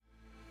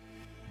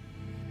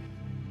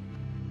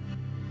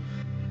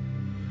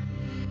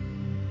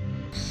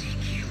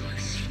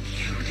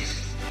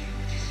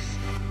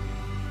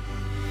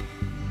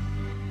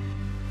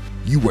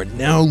You are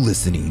now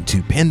listening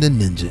to Panda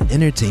Ninja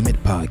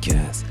Entertainment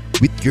Podcast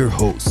with your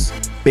hosts,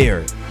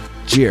 Barrett,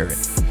 Jarrett,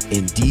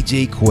 and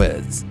DJ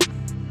Quez.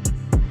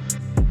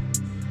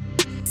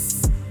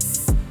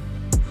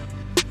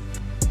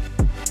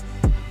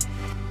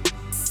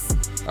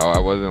 Oh, I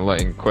wasn't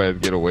letting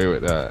Quez get away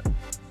with that.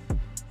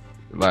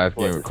 Last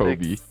game with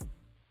Kobe.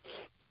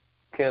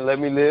 Can't let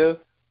me live?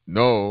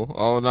 No,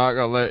 I'm not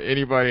going to let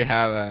anybody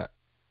have that.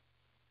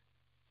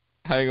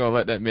 How you going to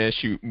let that man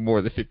shoot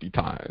more than 50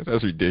 times?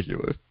 That's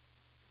ridiculous.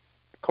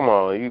 Come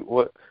on,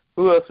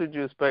 who else would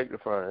you expect to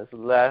find? It's the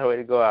last way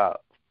to go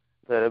out.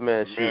 Let that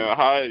man shoot. Man,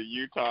 how did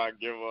Utah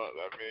give up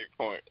that many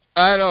points?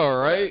 I know,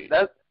 right?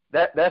 That's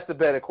the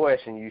better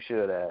question you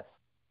should ask.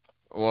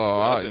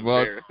 Well,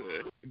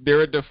 they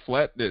were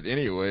deflected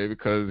anyway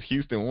because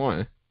Houston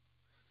won.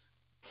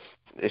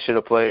 They should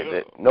have played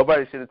it.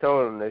 Nobody should have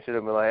told them. They should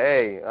have been like,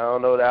 hey, I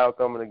don't know the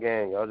outcome of the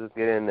game. Y'all just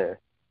get in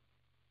there.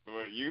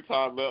 But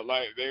Utah looked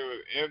like they was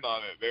in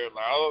on it. They were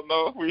like, I don't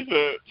know if we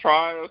should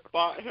try to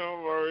stop him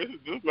or we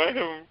should just let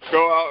him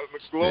go out in the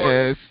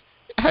glory. Yes.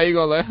 How you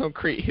going to let him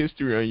create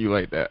history on you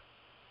like that?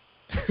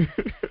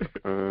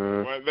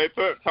 When they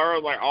took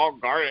turns, like, all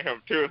guarding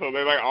him, too, so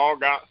they, like, all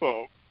got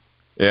some.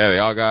 Yeah, they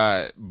all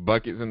got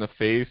buckets in the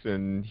face,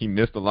 and he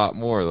missed a lot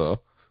more,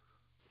 though.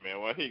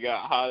 Man, when he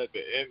got hot at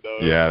the end, though.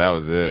 Yeah, that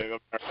was it. No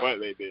matter what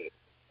they did.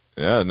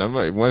 Yeah,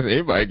 once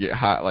anybody get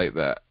hot like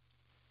that.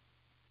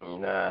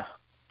 Nah.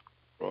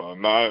 Well,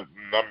 no,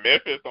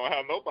 Memphis don't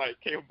have nobody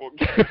capable.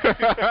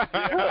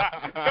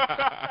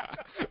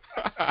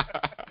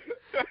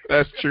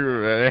 That's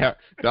true, man.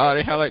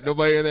 They have like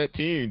nobody on that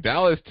team.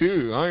 Dallas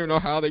too. I don't even know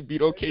how they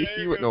beat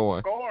OKC with no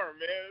one. Score,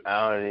 man.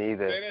 I don't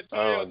either. San Oh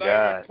Antonio not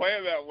God. even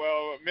playing that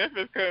well.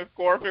 Memphis couldn't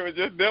score if it was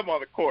just them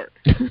on the court.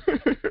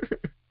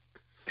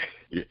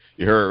 You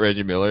heard what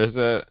Reggie Miller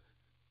said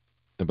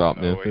about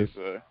Memphis?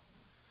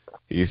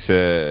 He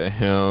said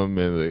him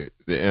and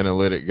the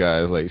analytic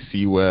guys like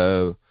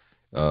C-Web,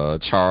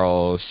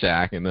 Charles,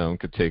 Shaq, and them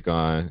could take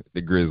on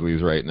the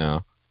Grizzlies right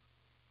now.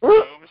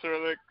 I'm sure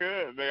they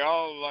could. They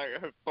all like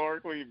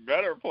historically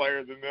better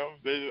players than them.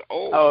 They just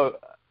I'll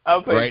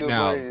pay right good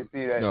now, money to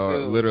see that no,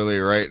 too. literally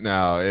right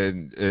now,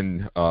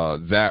 and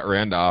Zach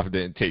Randolph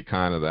didn't take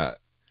kind of that.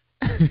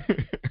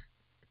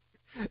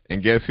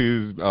 And guess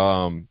who's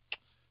gonna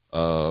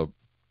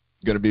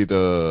be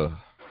the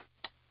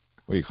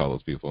what do you call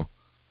those people?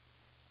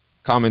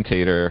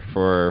 Commentator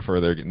for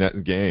their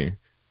next game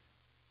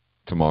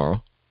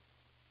tomorrow.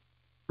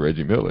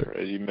 Reggie Miller.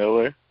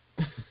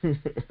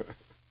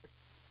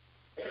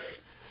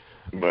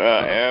 But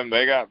and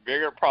they got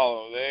bigger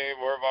problems. They ain't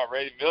worried about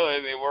Reggie Miller.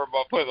 They worried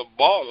about putting the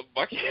ball in the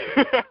bucket.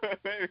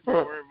 They ain't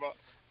worried about.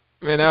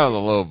 Man, that was a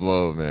low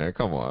blow, man.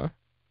 Come on.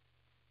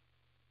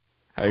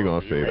 How you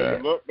gonna say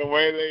that? Look the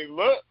way they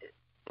look.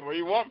 What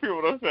you want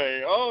people to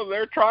say? Oh,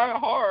 they're trying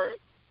hard.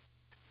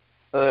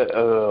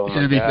 You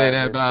should be saying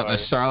that about the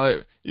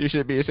Charlotte. You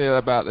should be saying that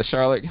about the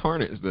Charlotte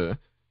Hornets,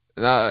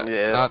 not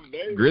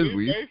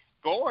Grizzlies. They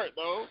scored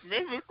though.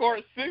 Memphis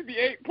scored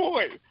 68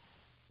 points.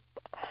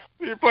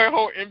 You play a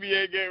whole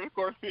NBA game and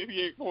score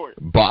 68 points.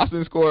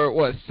 Boston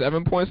scored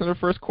 7 points in the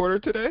first quarter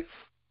today,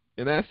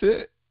 and that's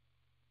it.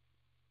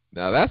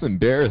 Now that's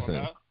embarrassing.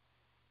 Well,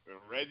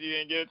 Reggie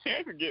didn't get a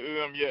chance to get to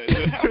them yet. It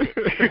just happened.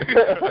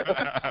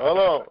 Hold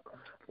on.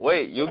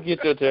 Wait, you'll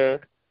get your turn.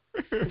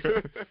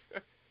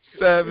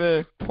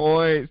 7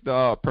 points.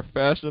 The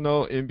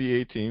professional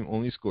NBA team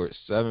only scored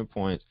 7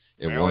 points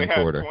in one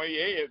quarter. They only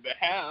had 28 at the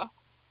half.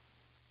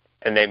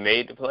 And they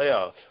made the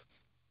playoffs.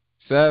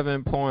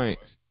 7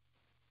 points.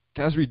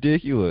 That's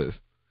ridiculous.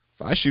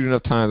 If I shoot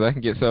enough times, I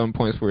can get 7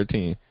 points for a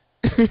team.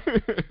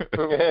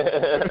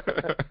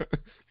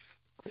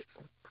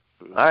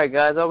 All right,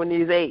 guys, open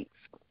these 8.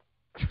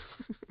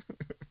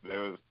 They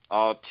was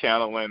all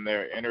channeling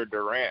their inner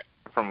Durant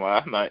from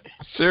last night.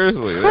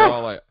 Seriously, they're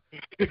all like,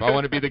 if I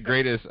want to be the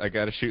greatest, I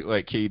got to shoot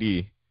like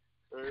KD.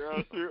 They're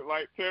going to shoot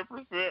like 10%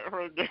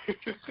 for a game.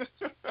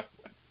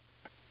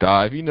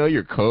 If you know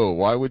your code,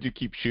 why would you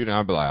keep shooting?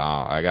 I'd be like,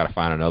 I got to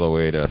find another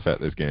way to affect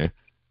this game.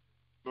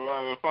 I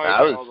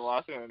was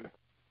watching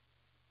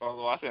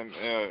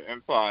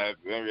Inside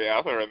the NBA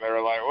After, and they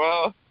were like,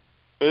 well,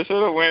 they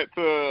should have went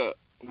to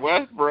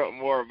Westbrook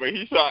more, but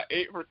he shot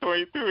 8 for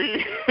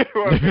 22.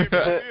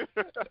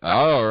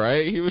 Oh,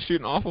 right. He was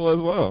shooting awful as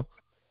well.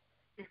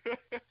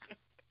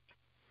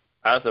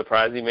 I was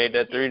surprised he made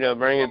that 3 to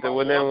bring it to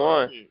within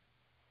 1.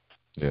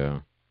 Yeah.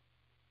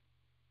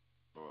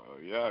 Well,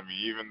 yeah, I mean,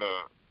 even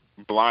the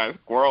blind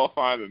squirrel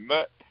finds a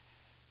nut.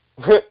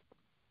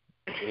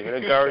 Even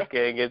a garbage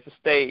can gets a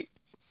state.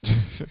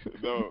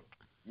 The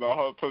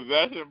whole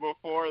possession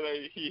before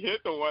he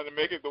hit the one to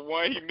make it the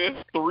one, he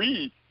missed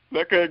 3.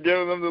 That could have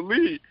given them the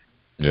lead.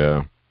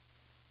 Yeah.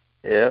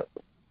 Yep.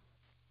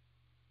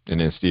 And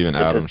then Steven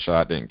Adams'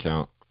 shot didn't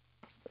count.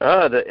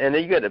 And then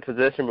you got the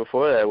possession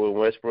before that when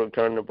Westbrook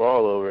turned the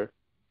ball over.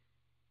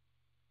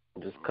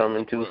 Just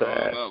coming too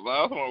fast. That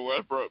last one,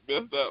 Westbrook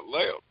missed that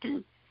layup,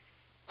 too.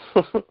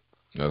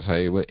 That's how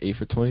he went 8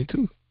 for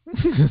 22.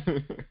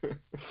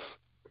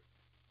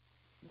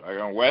 Like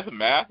on Wes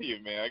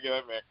Matthews, man, I give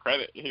that man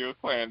credit. He was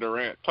playing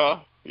Durant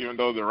tough, even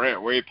though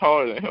Durant way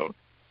taller than him.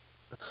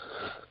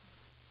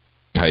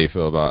 How you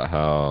feel about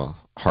how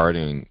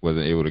Harden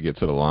wasn't able to get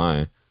to the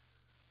line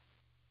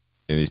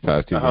in these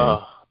past 2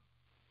 games?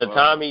 The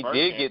time he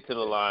did get to the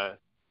line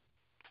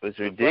was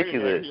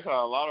ridiculous. He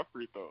saw a lot of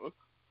free throws.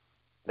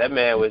 That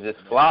man was just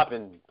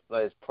flopping,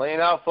 like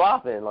playing out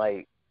flopping,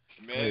 like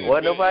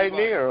wasn't nobody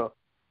near him.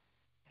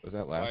 Was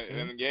that last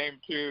game? In game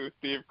 2,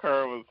 Steve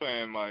Kerr was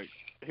saying, like,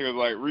 he was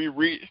like, we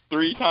reached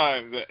 3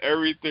 times at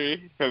every 3,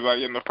 because, like,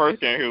 in the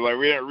first game, he was like,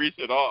 we didn't reach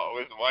at all,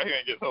 which is why he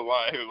didn't get to the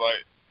line. He was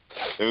like,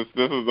 this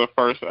was the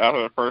first,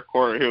 after the first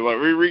quarter, he was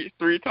like, we reached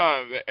 3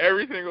 times, and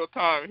every single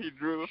time he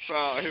drew the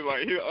foul. He was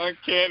like, he's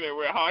uncanny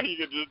with how he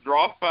could just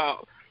draw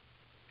fouls.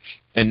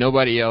 And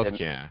nobody else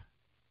can.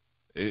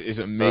 It's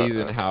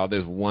amazing how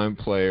this one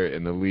player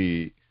in the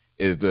league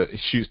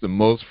shoots the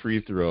most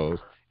free throws,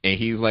 and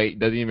he's like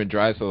doesn't even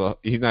drive to the.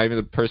 He's not even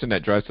the person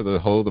that drives to the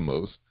hole the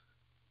most.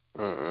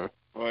 Well,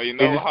 you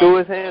know he just threw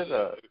his hands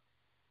up.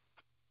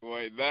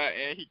 Like that,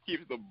 and he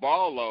keeps the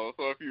ball low.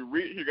 So if you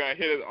reach, you're gonna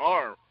hit his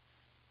arm.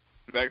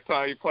 Next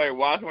time you play,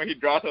 watch when he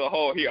drops to the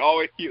hole. He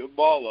always keeps the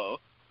ball low.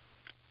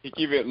 He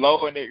keep it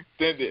low and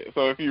extended.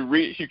 So if you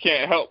reach, you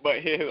can't help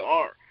but hit his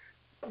arm.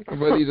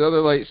 But these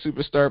other like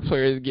superstar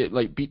players get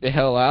like beat the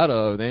hell out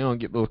of. They don't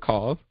get those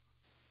calls.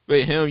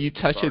 But him, you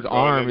touch his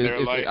arm,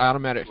 it's like, an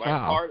automatic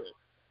foul. Harden.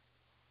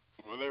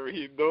 Whatever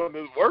he's doing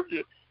is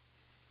working.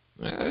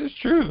 That's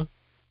true.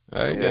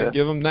 I gotta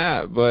give him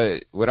that.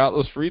 But without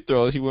those free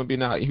throws, he wouldn't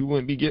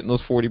be getting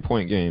those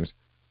 40-point games.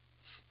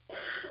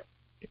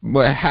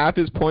 But half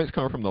his points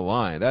come from the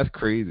line. That's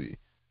crazy.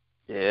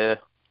 Yeah.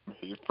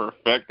 He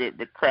perfected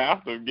the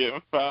craft of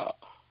getting fouled.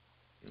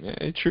 Yeah,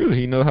 it's true.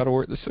 He knows how to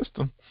work the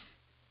system.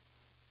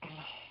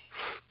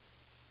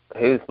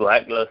 He was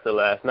lackluster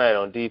last night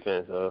on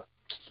defense, though.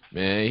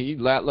 Man, he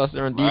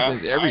lackluster on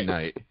defense every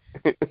night.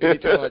 He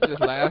talking about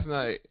just last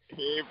night.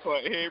 He ain't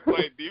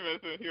played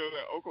defense since he was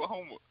in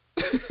Oklahoma.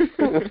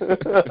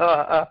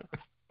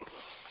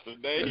 The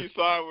day he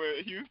signed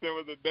with Houston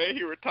was the day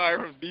he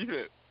retired from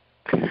defense.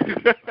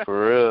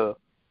 For real.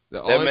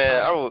 That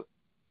man,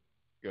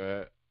 Go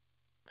ahead.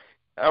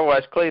 I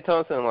watched Klay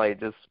Thompson like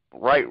just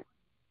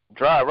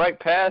drive right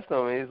past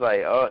him, and he's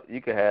like, "Oh,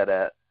 you can have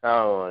that. I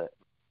don't want it."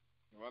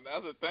 Well,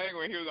 that's the thing.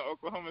 When he was in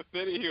Oklahoma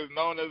City, he was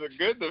known as a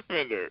good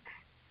defender.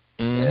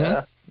 Mm-hmm.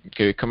 Yeah.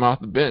 Okay, come off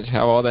the bench,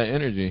 have all that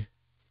energy.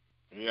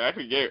 He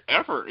actually gave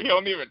effort. He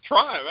don't even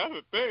try. That's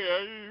the thing.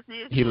 You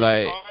see if he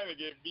like trying to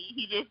get beat,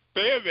 he just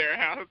stands there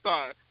half the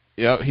time.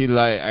 Yep, he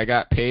like, I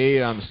got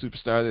paid. I'm the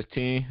superstar of this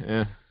team.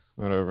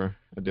 Whatever.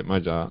 I did my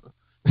job.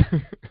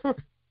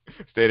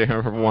 Stayed at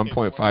him for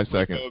 1.5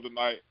 seconds.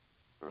 Tonight.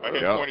 I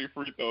hit 20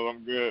 free throws.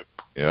 I'm good.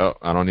 Yep,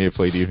 I don't need to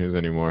play defense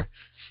anymore.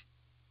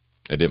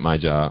 I did my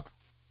job.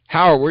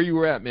 Howard, where you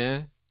were at,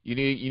 man? You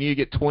need to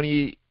get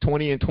 20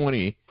 and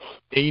 20,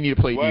 and you need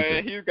to play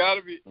defense. He's got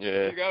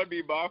to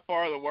be by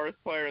far the worst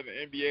player in the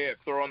NBA at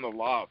throwing the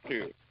lob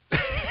too.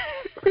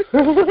 If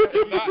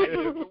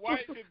the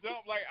White could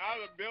jump like out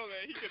of the building,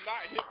 he could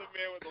not hit the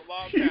man with the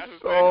lob pass.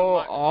 He's so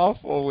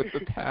awful with the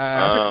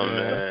pass. Oh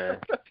man,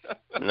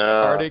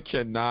 no. Harden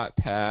cannot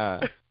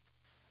pass.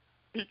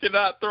 He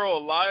cannot throw a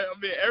line. I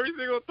mean, every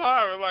single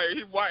time,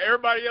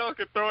 everybody else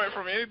can throw it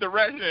from any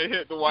direction and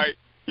hit the White.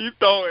 He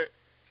throw it.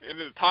 And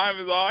the time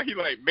is on, he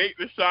make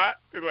the shot,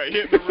 he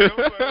hit the rim.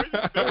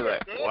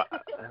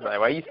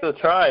 Why you still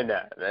trying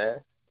that,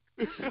 man?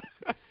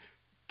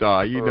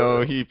 Duh,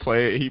 he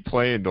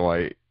playing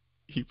Dwight.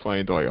 He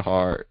playing Dwight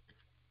hard.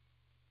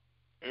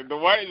 And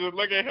Dwight just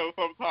look at him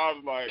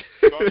sometimes like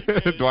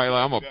Dwight,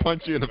 I'm gonna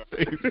punch you in the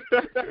face.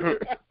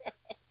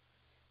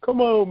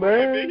 Come on,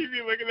 man. And then he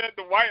be looking at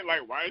Dwight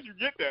like, why did you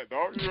get that,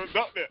 dog? You gonna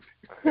dump that.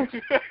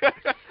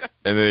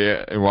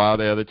 And while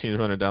the other team's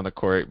running down the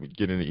court,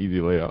 getting an easy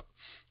layup.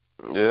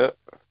 Yeah.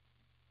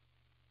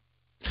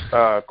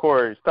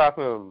 Corey, stop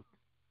him.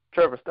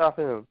 Trevor, stop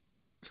him.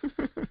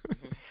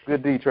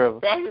 Good D,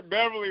 Trevor. Patrick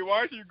Beverly, why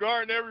aren't you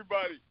guarding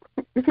everybody?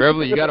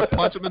 Beverly, you gotta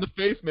punch him in the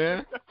face,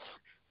 man.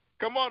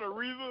 Come on,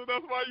 Ariza.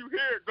 That's why you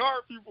here.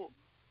 Guard people.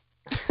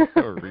 That's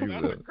a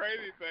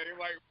crazy thing.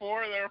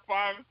 4 of their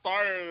 5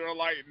 starters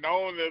are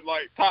known as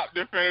top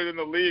defenders in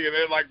the league, and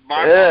they're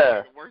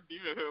the worst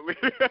defense in the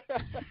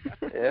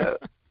league. Yeah.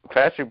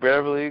 Patrick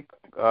Beverly,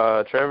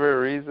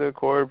 Trevor Ariza,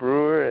 Corey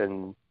Brewer,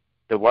 and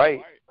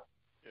Dwight.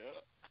 Yeah.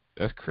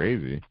 That's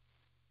crazy.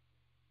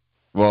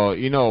 Well,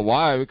 you know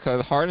why?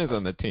 Because Harden's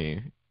on the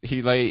team.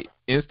 He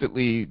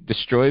instantly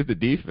destroys the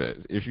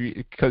defense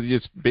because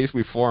he's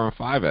basically 4 on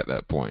 5 at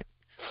that point.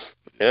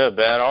 Yeah,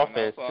 bad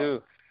offense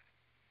too.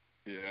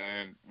 Yeah,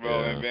 and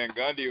Van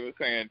Gundy was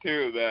saying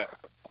too that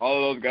all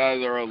of those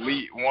guys are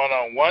elite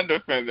one-on-one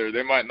defenders.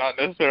 They might not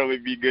necessarily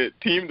be good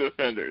team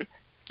defenders.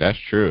 That's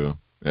true.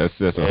 That's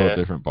a whole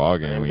different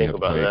ballgame when you have to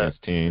play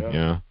against team.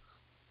 Yeah,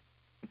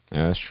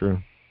 that's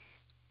true.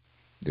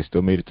 They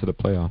still made it to the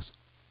playoffs.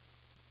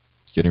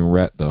 Getting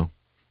wrecked though.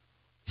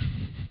 So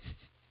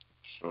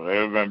they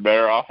would have been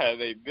better off had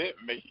they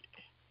didn't make it.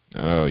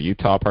 Oh,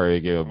 Utah probably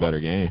gave a better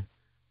game.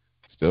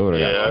 Still would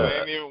have Yeah. got They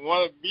didn't even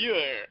want to be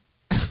there.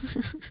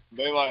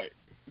 They like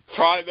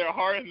tried their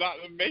hardest not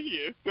to make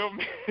it. Still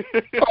made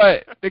it.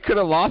 But they could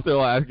have lost their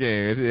last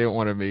game if they didn't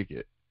want to make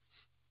it.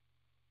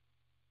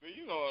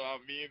 You know what I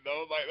mean,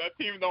 though. Like, that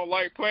team don't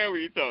like playing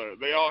with each other.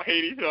 They all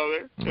hate each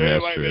other.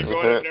 That's Like, true. they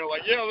go in there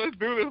like, yeah, let's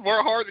do this.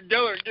 Work hard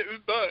together and get this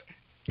done.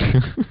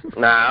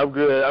 Nah, I'm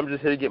good. I'm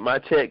just here to get my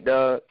check,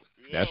 dog.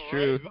 That's Yeah,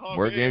 true. right?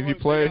 More games you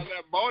play. They got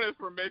that bonus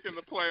for making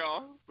the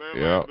playoffs.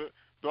 Yeah. Like,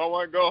 do I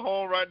want to go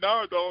home right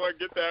now or do I want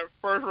to get that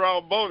first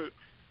round bonus?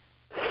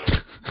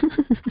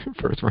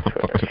 First round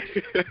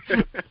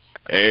bonus.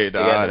 Hey,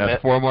 dog,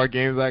 that's 4 more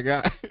games I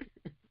got.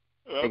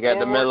 They got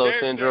the Melo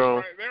syndrome.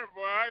 Right there,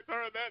 boy. I ain't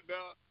heard that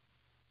down.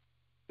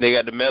 They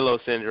got the Melo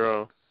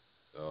syndrome.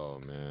 Oh,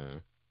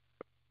 man.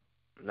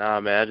 Nah,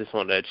 man, I just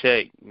want that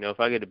check. You know, if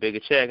I get a bigger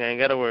check, I ain't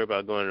got to worry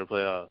about going to the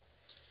playoffs.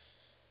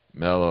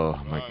 Melo,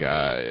 oh my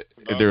God.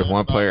 No, If there's that's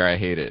one not- player I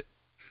hated.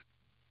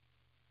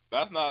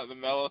 That's not the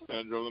Melo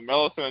syndrome. The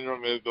Melo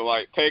syndrome is to,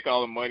 like, take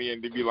all the money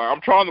and to be like, I'm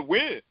trying to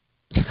win.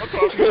 I'm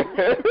trying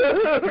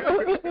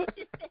to win.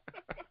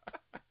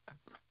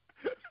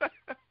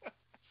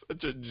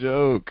 Such a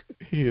joke.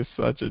 He is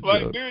such a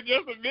Like, joke. dude,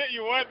 just admit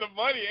you want the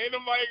money. Ain't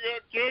nobody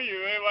gonna kill you.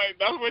 They like,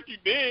 that's what you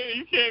did.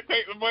 You can't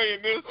take the money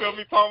and then still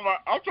be talking about,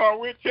 I'm trying to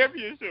win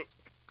championships.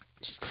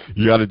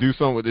 You got to do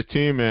something with the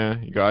team,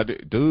 man. You got to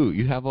dude,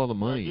 you have all the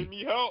money. Give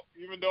me help,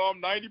 even though I'm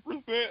 90%.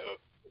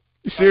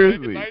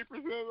 Seriously. 90%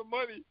 of the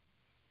money.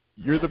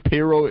 You're the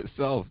payroll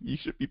itself. You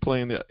should be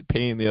paying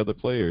the other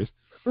players.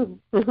 Give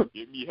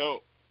me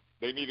help.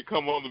 They need to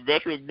come on the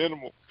veterans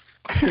minimum.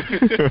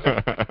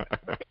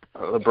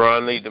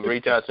 LeBron need to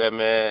reach out to that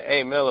man.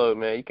 Hey, Melo,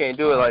 man, you can't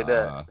do it like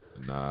that.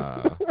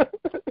 Nah.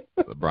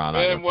 LeBron,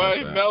 Man, well,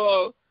 that.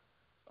 Melo,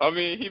 I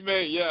mean, he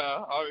made,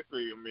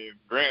 obviously, I mean,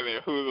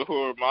 granted, who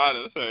am I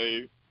to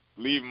say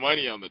leave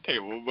money on the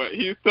table, but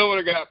he still would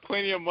have got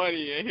plenty of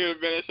money, and he would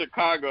have been in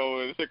Chicago,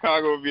 and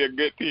Chicago would be a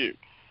good team.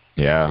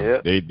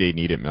 Yeah, they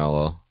needed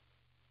Melo.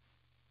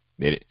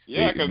 Because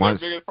their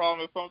biggest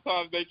problem is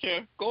sometimes they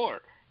can't score.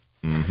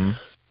 Mm-hmm.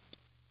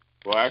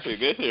 Well, actually,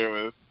 this year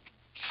was...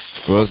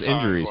 Well, it's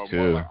injuries,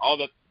 too. Like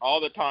all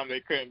the time they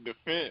couldn't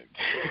defend.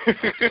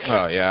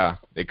 Oh, yeah.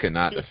 They could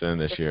not defend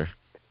this year.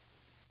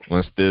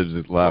 Once Stibbs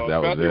left,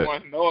 that was it.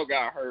 Once Noah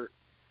got hurt.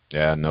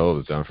 Yeah, Noah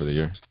was done for the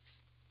year.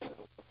 What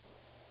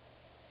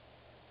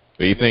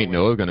do you think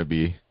Noah's going to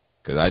be?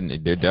 Because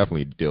they're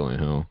definitely dealing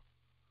him.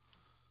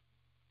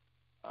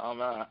 I don't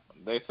know.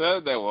 They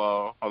said that,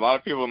 a lot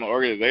of people in the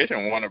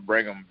organization want to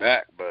bring him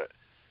back, but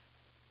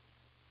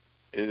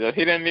he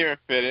didn't even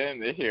fit in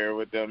this year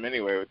with them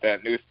anyway, with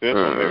that new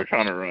system they were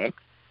trying to run.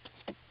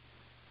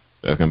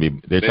 That's gonna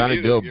be. They're trying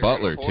to deal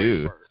Butler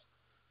too.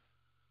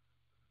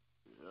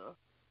 Yeah.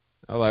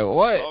 I'm like,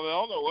 what? I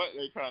don't know what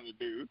they're trying to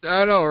do.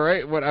 I know,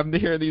 right? When I'm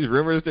hearing these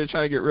rumors, they're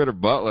trying to get rid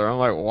of Butler. I'm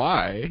like,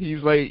 why?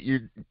 He's like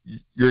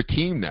your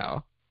team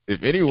now.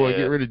 If anyone,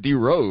 get rid of D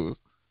Rose.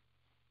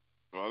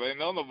 Well, they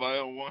know nobody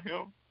don't want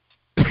him.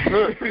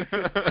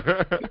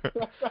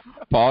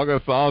 Paul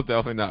Gasol's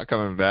definitely not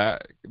coming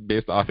back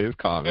based off his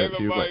comments.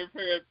 Ain't nobody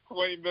paying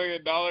 $20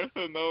 million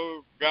to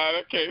no guy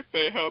that can't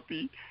stay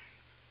healthy.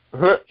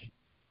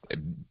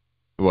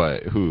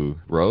 What? Who?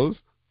 Rose?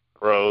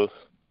 Rose.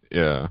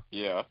 Yeah.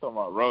 Yeah, I'm talking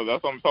about Rose.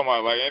 That's what I'm talking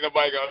about. Like, ain't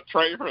nobody gonna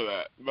trade for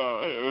that. No,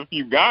 if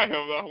you got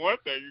him, that's one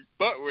thing. You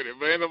stuck with it,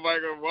 but ain't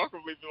nobody gonna welcome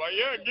me. Be like,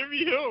 yeah, give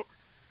me him.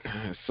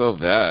 It's so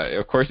bad.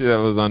 Of course, that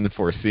was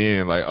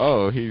unforeseen. Like,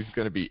 oh, he's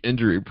gonna be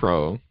injury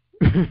prone.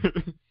 Yeah, I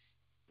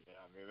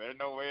mean, there's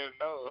no way to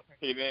know.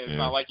 He didn't. It's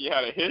not like he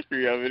had a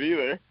history of it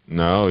either.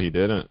 No, he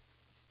didn't.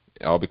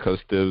 All because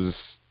Stibbs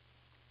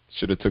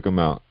should have took him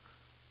out.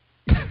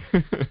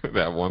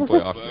 That one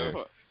playoff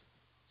game.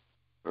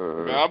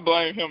 Man, I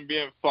blame him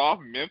being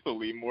soft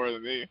mentally more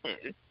than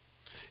anything.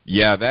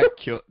 Yeah, that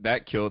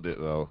killed it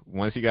though.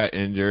 Once he got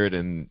injured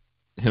and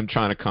him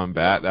trying to come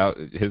back,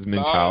 his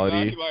mentality.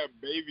 Now he's like a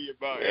baby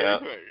about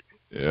everything.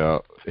 Yeah,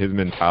 his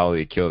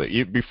mentality killed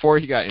it. Before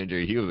he got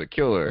injured, he was a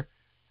killer.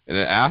 And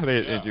then after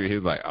his injury, he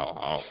was like,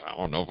 I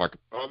don't know if I could.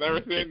 I've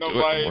never seen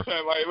nobody say,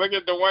 like, look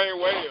at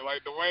Dwayne Wade.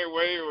 Like, Dwayne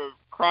Wade was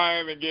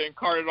crying and getting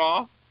carted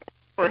off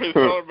for his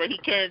shoulder, but he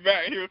came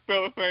back. He was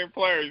still the same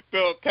player. He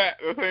still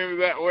attacked the same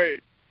exact way.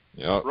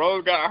 Yep.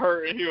 Rose got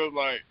hurt, and he was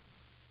like,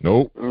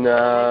 nope.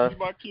 Nah.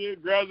 My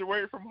kid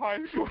graduated from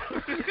high school.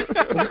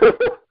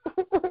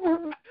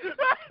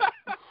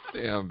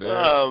 Damn, man.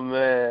 Oh,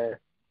 man.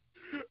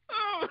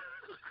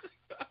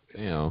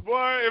 Damn.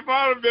 Boy, if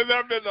I would have been there,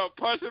 I'd been to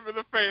punch him in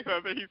the face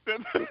after he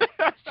said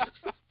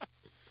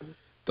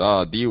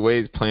that. D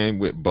Wade's playing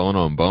with bone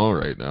on bone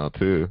right now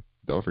too.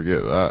 Don't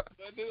forget that.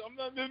 I'm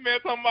not this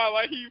man talking about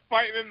like he's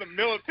fighting in the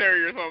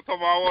military or something.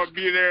 Talking about I want to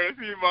be there to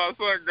see my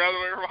son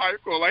graduate from high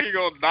school. Like he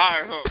gonna die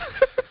or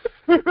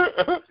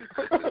something.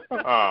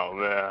 Oh,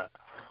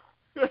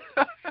 man.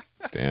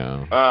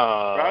 Damn.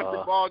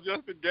 Basketball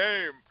just a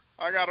game.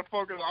 I gotta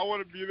focus. I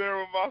want to be there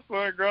when my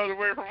son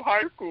graduates from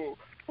high school.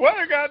 What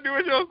I gotta do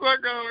with your son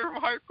graduating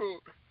from high school?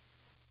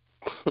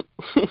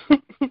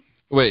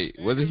 Wait,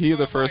 wasn't he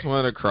the first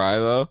one to cry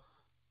though?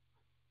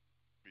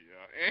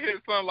 and his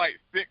son like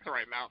 6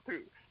 right now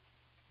too.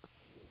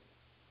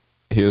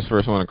 He was the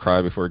first one to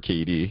cry before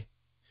KD.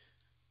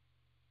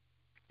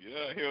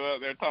 Yeah, he was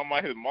out there talking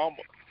about his mama.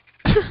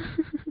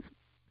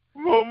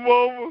 My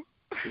mama.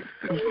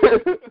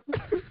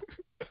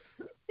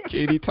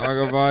 KD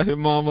talking about his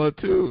mama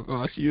too.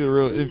 Oh, she's a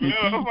real MVP.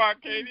 Yeah, my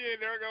KD ain't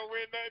never gonna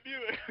win that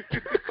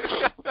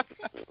either.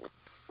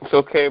 It's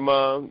okay,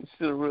 Mom.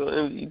 She's a real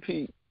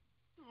MVP.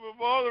 My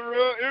mom's a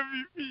real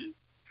MVP.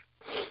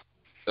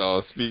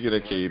 Oh, speaking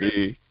of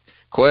KD,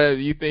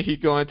 Quez, you think he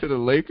going to the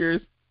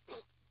Lakers?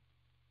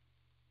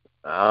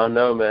 I don't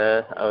know,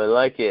 man. I would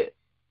like it.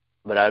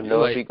 But I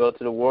know if he go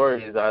to the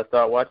Warriors, I'll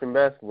start watching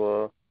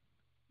basketball.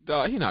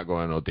 Dog, he not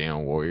going to no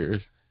damn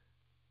Warriors.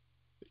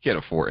 You can't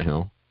afford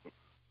him.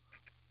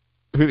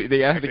 They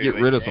have to get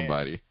rid of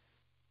somebody.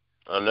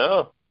 I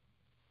know.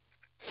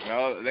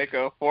 No, they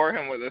could afford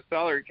him with the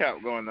salary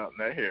cap going up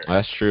that here.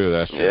 That's true.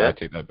 Yeah. I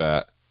take that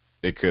back.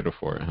 They could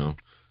afford him.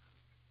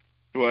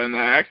 Well, and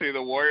actually,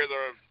 the Warriors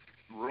are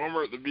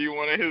rumored to be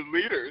one of his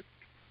leaders.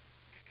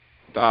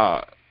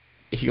 Dog,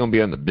 he gonna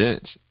be on the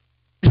bench.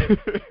 He ain't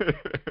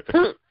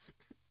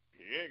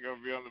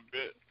gonna be on the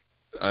bench.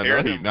 I know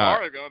Harrison he's not.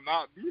 Barnes gonna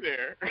not be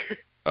there.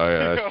 Oh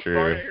yeah, that's true.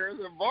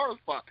 Harrison Barnes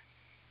spot.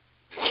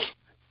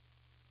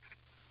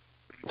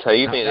 So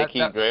you think they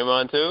keep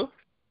Draymond too?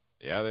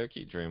 Yeah, they'll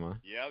keep Draymond.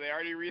 Yeah, they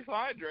already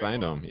re-signed Draymond.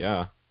 Signed him,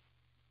 yeah.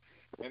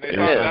 And they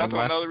thought that's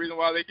another reason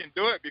why they can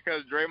do it,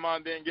 because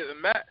Draymond didn't get the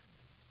max.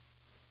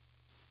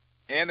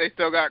 And they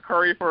still got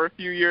Curry for a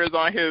few years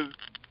on his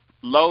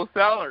low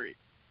salary.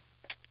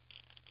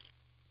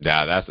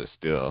 Yeah, that's a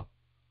steal.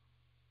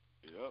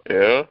 Yep.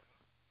 Yeah.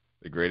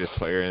 The greatest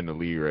player in the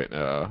league right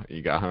now.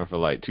 You got him for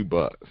like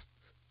 $2.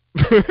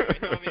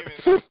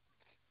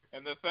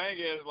 And the thing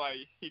is, like,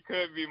 he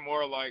could be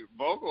more, like,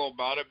 vocal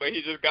about it, but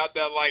he just got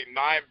that, like,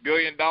 $9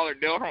 billion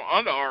deal from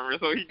Under Armour,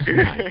 so he could.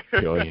 $9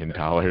 billion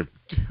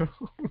deal.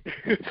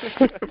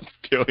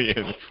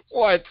 Billion.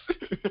 What?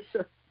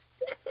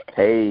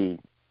 Hey.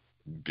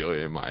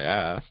 Billion my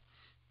ass.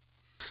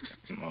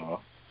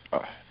 No,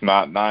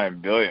 not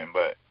 $9 billion,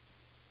 but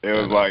it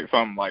was, like,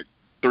 something like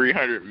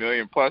 $300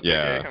 million plus.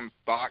 Yeah. They gave him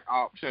stock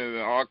options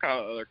and all kind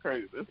of other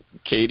craziness.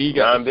 KD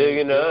got $9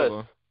 billion to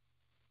us.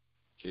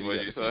 What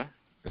did you say?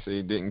 I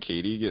say, didn't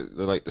KD get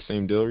the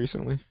same deal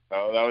recently?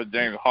 Oh, that was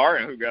James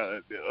Harden who got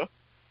that deal.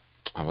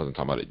 I wasn't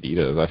talking about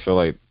Adidas. I feel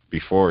like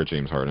before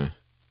James Harden.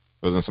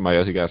 Wasn't somebody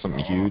else who got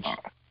something huge? It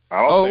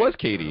was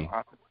KD.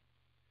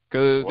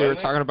 Because they were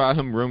it? talking about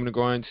him rumored to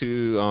go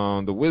into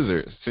the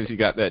Wizards since he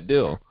got that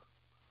deal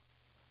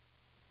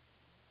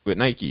with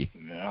Nike.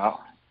 Yeah,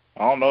 I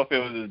don't know if it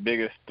was as big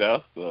as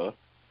Steph, though.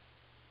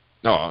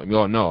 No,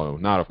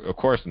 not of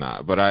course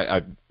not. But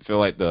I feel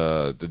like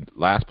the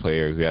last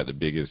player who had the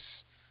biggest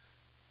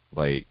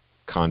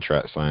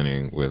contract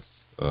signing with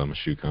a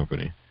shoe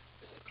company.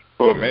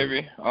 Well,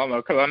 maybe. I don't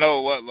know, because I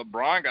know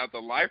LeBron got the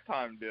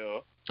lifetime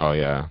deal. Oh,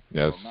 yeah.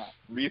 Yes. Well, not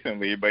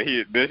recently, but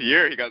this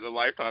year he got the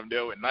lifetime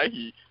deal with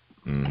Nike.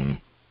 Mm-hmm.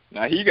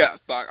 Now he got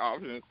stock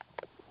options.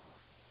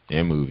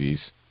 And movies.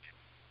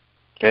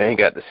 And he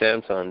got the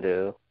Samsung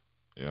deal.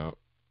 Yep.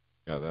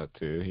 Got that,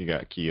 too. He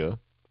got Kia.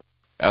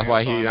 That's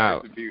why he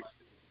not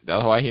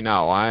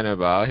whining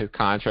about his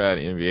contract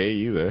in the NBA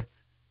either.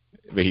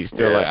 But he's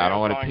still I don't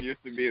want to.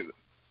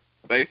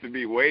 They used to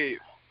be Wade.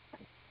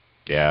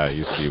 Yeah, it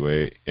used to be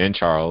Wade and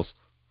Charles.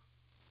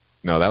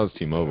 No, that was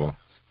T-Mobile.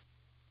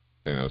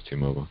 I think that was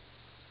T-Mobile.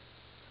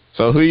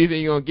 So who do you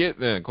think you're gonna get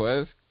then,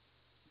 Quez?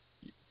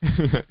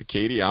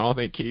 KD? I don't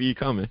think KD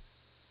coming.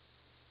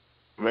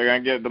 They're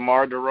gonna get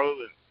DeMar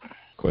DeRozan.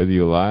 Quez,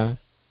 you alive?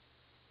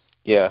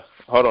 Yeah.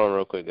 Hold on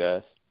real quick,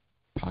 guys.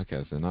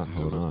 Podcast did not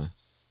hold on.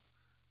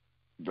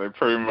 They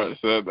pretty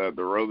much said that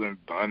DeRozan's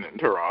done in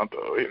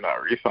Toronto. He's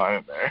not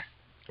re-signing there.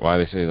 Why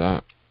they say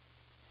that?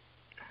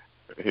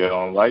 He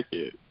don't like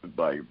it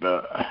like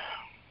that.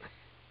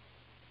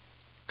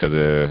 Cause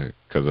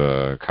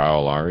of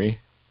Kyle Lowry,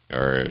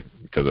 or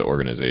because of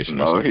organization?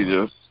 No, he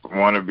just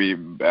want to be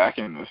back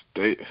in the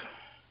States.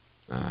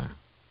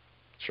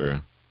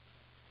 True.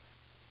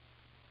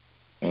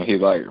 And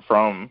he's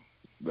from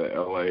the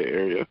LA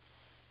area.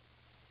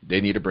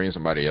 They need to bring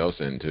somebody else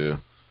in too.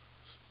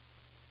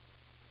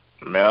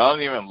 Man, I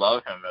don't even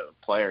love him as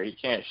a player. He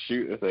can't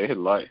shoot to save his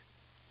life.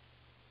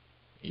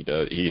 He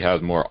does. He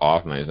has more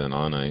off nights than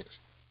on nights,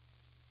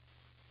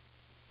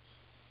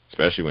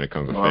 especially when it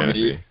comes to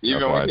fantasy.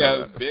 Even when he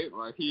has big,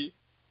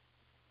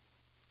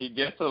 he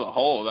gets to the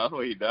hole. That's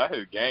what he does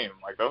his game.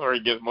 That's where he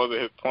gets most of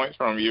his points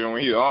from, even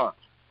when he's on.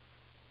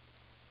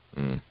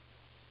 Mm.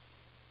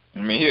 I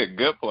mean, he's a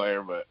good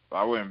player, but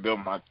I wouldn't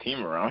build my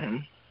team around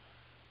him.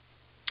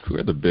 Who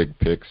are the big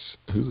picks?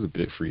 Who's the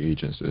big free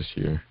agents this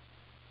year?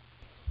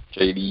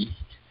 JD.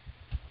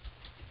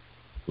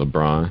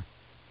 LeBron.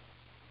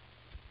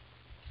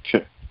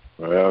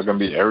 Well, it's going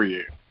to be every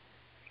year.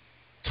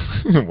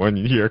 1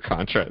 year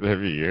contract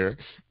every year.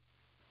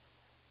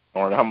 I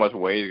wonder how much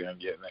Wade's going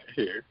to get next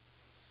year.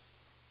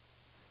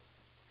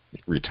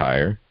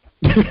 Retire.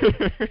 All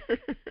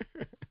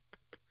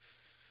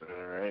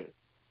right.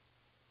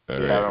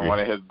 All He having one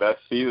of his best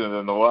seasons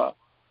in a while.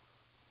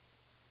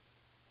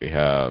 We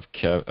have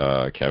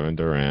Kevin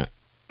Durant,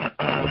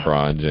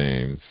 LeBron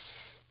James,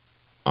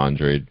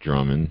 Andre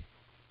Drummond,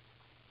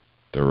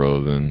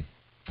 DeRozan,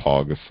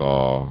 Paul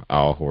Gasol,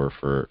 Al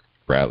Horford,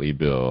 Bradley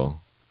Beal,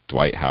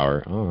 Dwight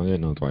Howard. Oh, I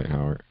didn't know Dwight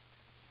Howard.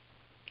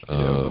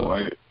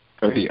 Dwight.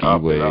 Because he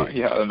opted out. He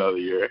had another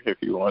year if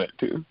he wanted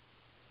to.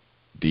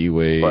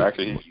 D-Wade. Well,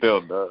 actually, he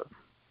still does.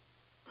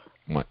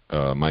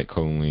 Mike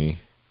Conley.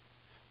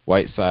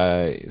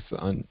 Whiteside is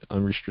an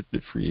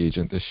unrestricted free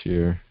agent this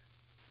year.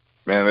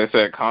 Man, they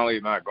said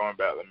Conley's not going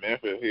back to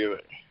Memphis either.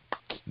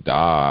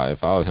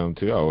 If I was him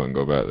too, I wouldn't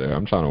go back there.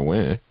 I'm trying to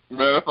win.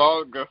 Man, if I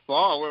was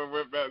Gasol, I wouldn't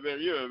went back there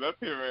either. That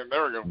team ain't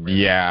never going to win.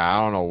 Yeah, I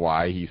don't know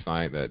why he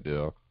signed that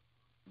deal.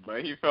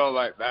 But he felt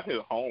like that's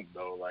his home,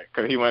 though. Like,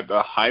 because he went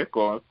to high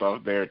school and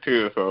stuff there,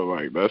 too. So,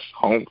 like, that's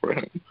home for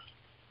him.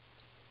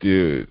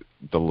 Dude,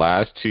 the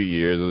last 2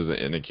 years was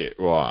an indicator.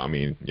 Well, I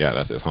mean, yeah,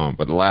 that's his home.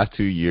 But the last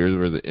 2 years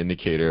were the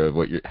indicator of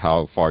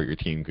how far your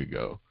team could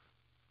go.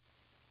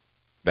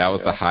 That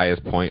was the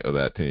highest point of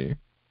that team.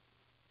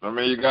 I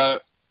mean, you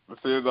got to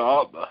see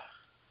the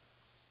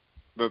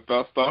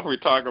stuff we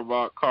talk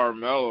about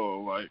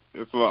Carmelo. Like,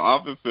 it's the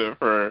opposite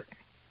for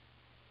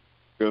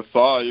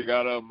Gasol. You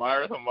got to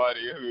admire somebody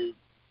who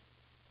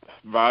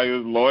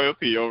values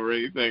loyalty over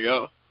anything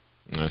else.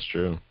 That's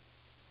true.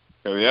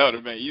 Because, yeah, it would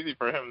have been easy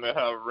for him to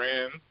have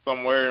ran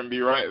somewhere and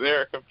be right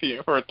there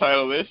competing for a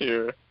title this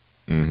year.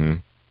 Mm-hmm.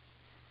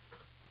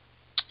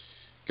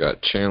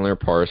 Got Chandler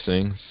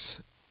Parsons,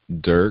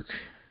 Dirk,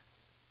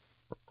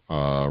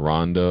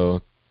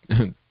 Rondo,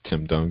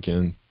 Tim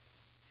Duncan,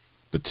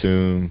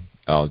 Batum,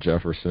 Al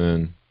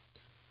Jefferson,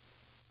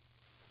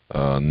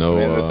 Noah. I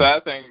mean,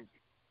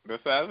 the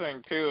sad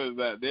thing, too, is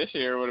that this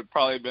year would have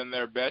probably been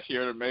their best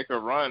year to make a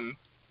run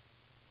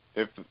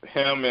if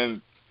him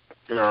and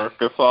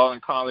Gasol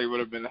and Conley would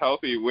have been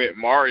healthy with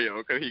Mario,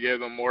 because he gave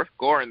them more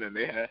scoring than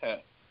they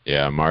had.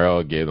 Yeah,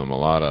 Mario gave them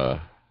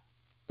a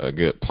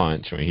good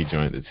punch when he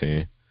joined the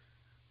team.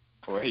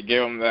 Well, he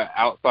gave them that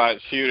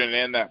outside shooting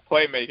and that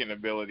playmaking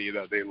ability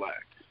that they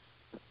lacked.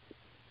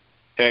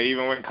 Yeah,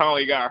 even when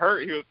Conley got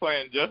hurt, he was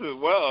playing just as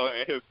well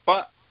in his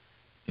spot.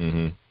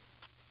 Mm-hmm.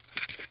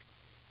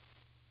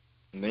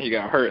 And then he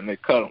got hurt and they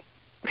cut him.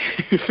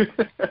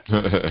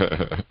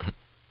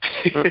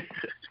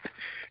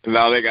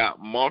 Now they got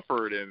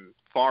Mumford and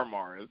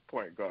Farmar as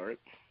point guard.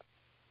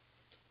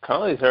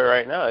 Conley's hurt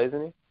right now,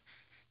 isn't he?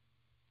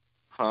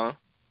 Huh?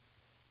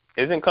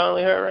 Isn't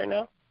Conley hurt right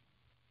now?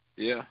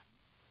 Yeah.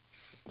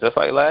 Just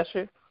like last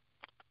year?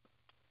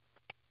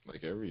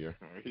 Like every year.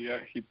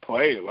 He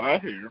played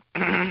last year.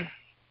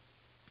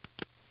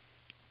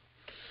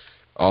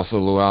 Also,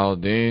 Luol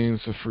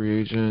Deng's a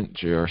free agent.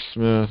 J.R.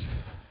 Smith,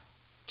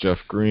 Jeff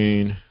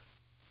Green.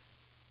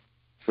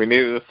 We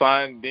needed to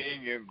sign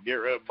Deng and get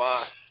rid of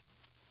Bosh.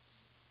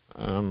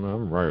 I'm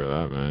right with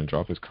that, man.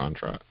 Drop his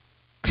contract.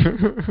 Man,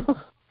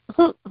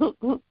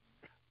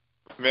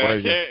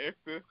 I can't.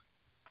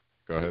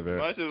 Go ahead, man. As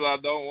much as I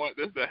don't want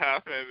this to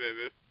happen, and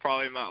it's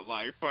probably not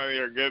like funny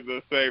or good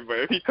to say, but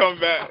if he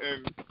come back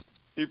and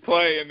he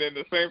play, and then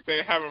the same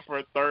thing happen for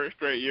a third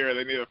straight year,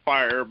 they need to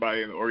fire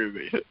everybody in the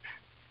organization.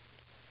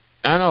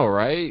 I know,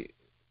 right?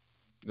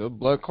 The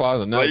blood clots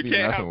will not be You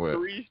messing with.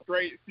 can't have 3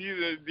 straight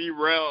seasons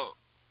derailed,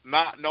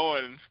 not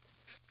knowing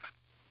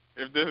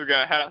if this is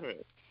gonna happen.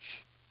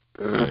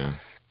 Yeah.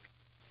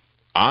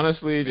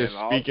 Honestly, just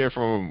speaking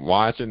from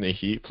watching the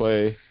Heat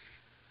play,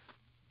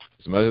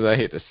 as much as I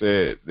hate to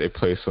say it, they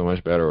play so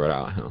much better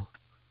without him.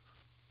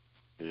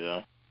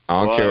 Yeah.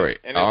 I don't care what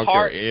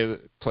any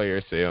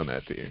players say on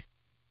that team.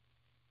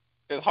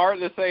 It's hard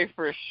to say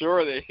for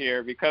sure this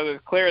year because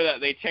it's clear that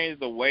they changed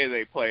the way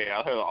they play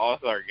after the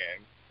All-Star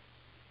game.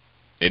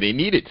 And they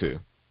needed to.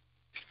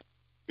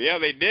 Yeah,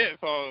 they did.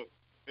 So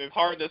it's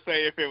hard to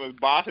say if it was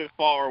Bosh's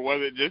fault or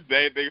was it just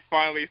they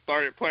finally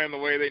started playing the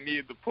way they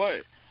needed to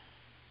play.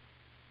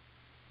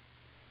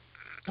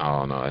 I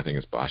don't know. I think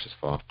it's Bosh's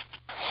fault.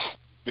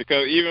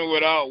 Because even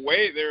without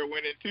Wade, they were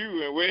winning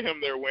too, and with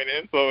him, they're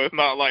winning. So it's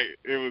not like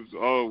it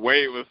was,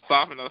 Wade was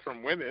stopping us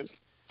from winning.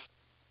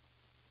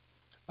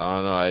 I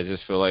don't know. I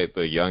just feel like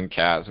the young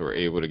cats were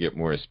able to get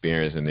more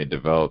experience, and they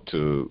developed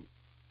to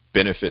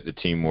benefit the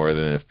team more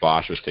than if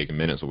Bosh was taking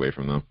minutes away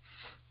from them.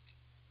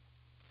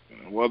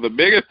 Well, the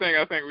biggest thing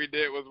I think we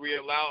did was we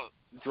allowed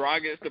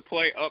Dragic to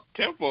play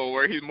up-tempo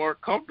where he's more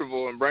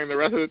comfortable and bring the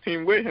rest of the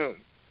team with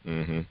him.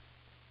 Mm-hmm.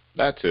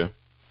 That too.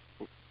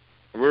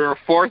 We were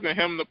forcing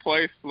him to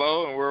play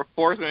slow, and we were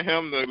forcing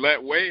him to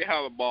let Wade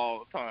have the ball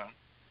all the time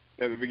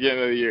at the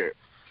beginning of the year.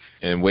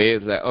 And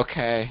Wade's like,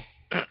 okay,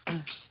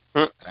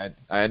 I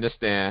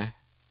understand.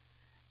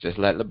 Just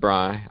let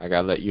LeBron. I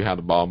got to let you have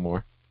the ball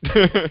more. I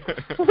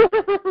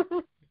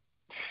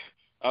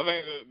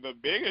think the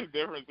biggest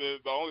difference is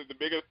the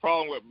biggest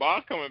problem with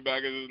Bosh coming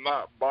back is it's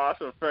not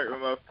Bosh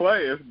affecting us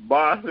play. It's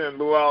Bosh and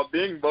Luol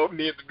Deng both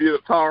need to be the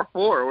power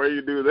forward. What do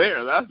you do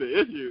there? That's the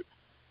issue.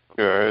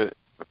 All right.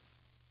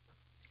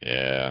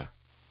 Yeah,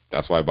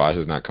 that's why Bosh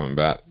is not coming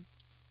back.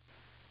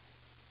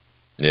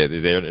 Yeah,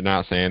 they're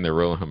not saying they're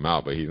ruling him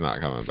out, but he's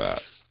not coming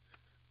back.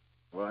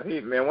 Well,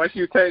 once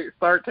you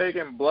start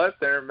taking blood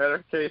thinner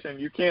medication,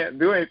 you can't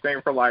do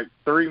anything for like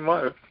 3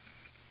 months.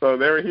 So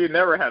he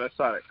never had a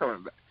shot at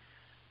coming back.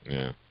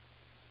 Yeah.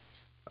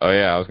 Oh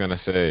yeah, I was gonna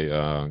say,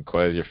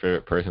 Quez, your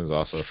favorite person is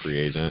also a free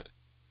agent.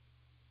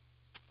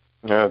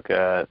 Oh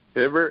God.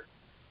 Hibbert.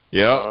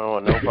 Yep. I don't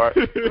want no part.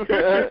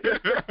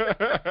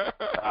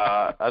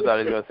 I thought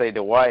he was gonna say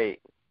Dwight.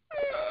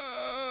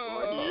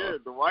 Well, he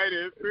is. Dwight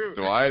is too.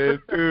 Dwight is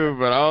too,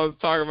 but I was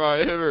talking about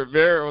Hibbert.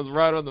 Barrett was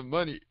right on the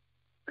money.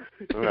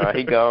 No,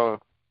 he gone.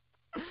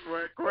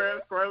 When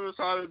Quez was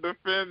trying to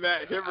defend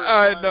that Hibbert,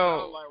 I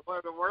know. Like one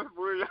of the worst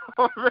moves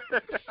ever.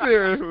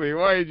 Seriously,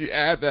 why did you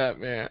add that,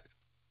 man?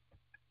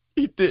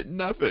 He did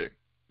nothing.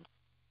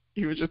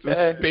 He was just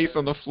in space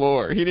on the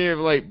floor. He didn't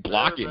even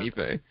block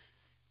anything.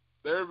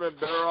 They'd have been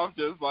better off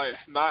just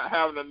not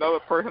having another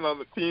person on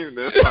the team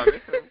this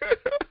time.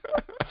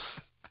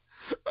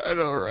 I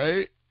know,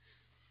 right?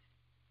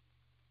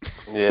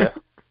 Yeah.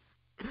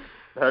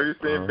 Have you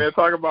seen man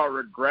talk about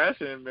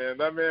regression, man?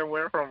 That man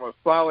went from a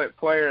solid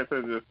player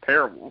to just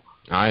terrible.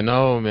 I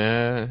know,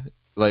 man.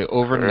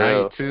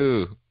 Overnight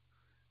too.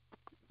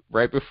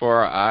 Right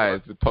before our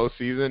eyes, the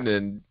postseason,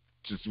 and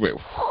just went.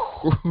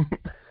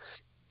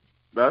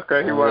 That's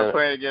because he wasn't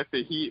playing against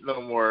the Heat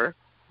no more.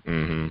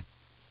 Mm-hmm.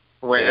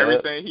 When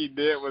everything he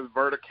did was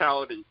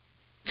verticality.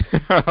 He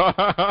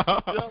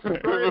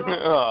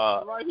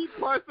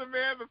punched the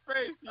man in the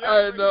face.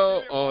 I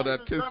know. Oh,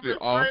 that pissed me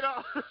off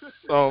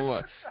so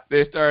much.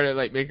 They started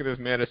making this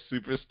man a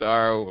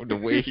superstar. The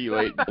way he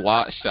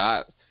blocked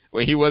shots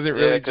when he wasn't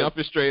really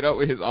jumping straight up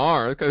with his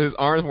arms, because his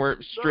arms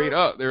weren't straight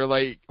up. They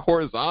were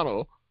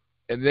horizontal,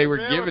 and they were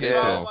giving it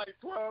to him.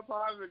 12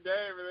 times a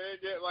game, and they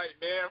get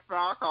damn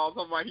foul calls.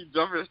 I'm he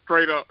jumping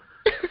straight up.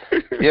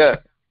 Yeah,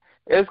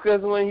 it's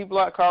because when he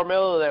blocked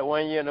Carmelo that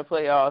 1 year in the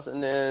playoffs,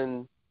 and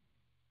then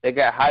they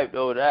got hyped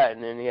over that,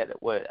 and then he had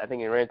I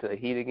think he ran to the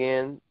Heat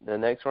again the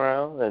next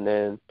round, and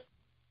then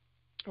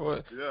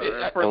for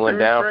went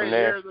down from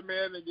there. Years, the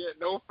man to get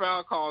no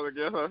foul calls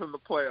against us in the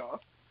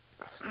playoffs.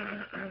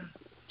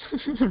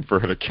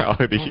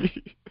 Verticality.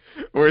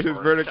 Where's his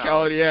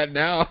verticality at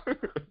now?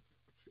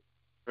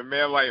 The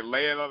man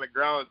laying on the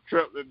ground and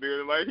tripped the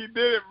dude. He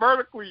did it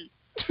vertically.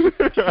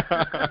 It's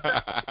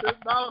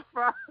not a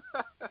foul.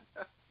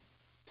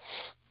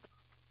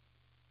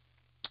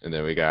 And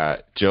then we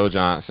got Joe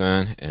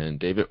Johnson and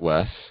David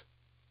West.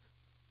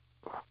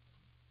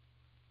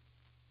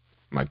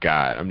 My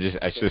God,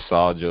 I just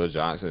saw Joe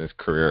Johnson's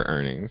career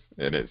earnings,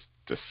 and it's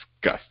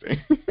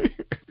disgusting.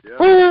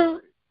 Yeah.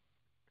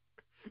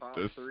 Top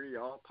 3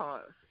 all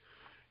time.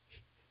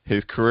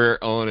 His career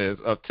earnings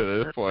up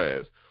to this point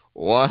is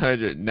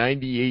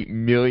 $198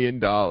 million.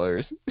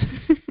 Right.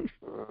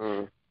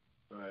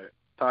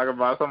 Talk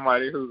about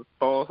somebody who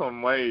stole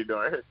some money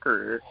during his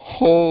career.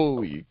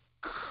 Holy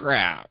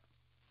crap.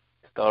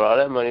 Stole all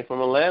that money from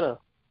Atlanta.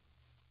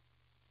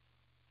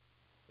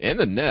 And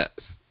the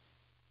Nets.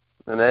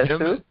 The Nets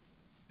too?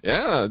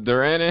 Yeah,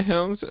 Durant and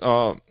him.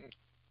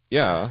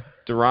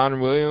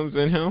 Deron Williams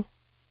and him.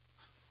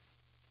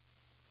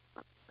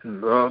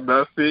 Well,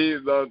 the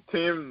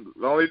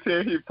only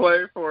team he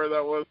played for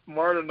that was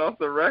smart enough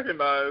to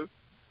recognize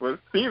was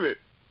Phoenix.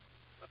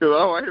 Because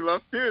that's why he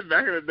left Phoenix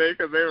back in the day,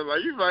 because they were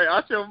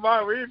out your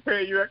mind, we ain't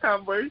paying you that kind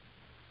of money.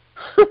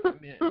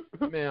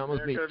 Man,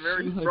 almost made $200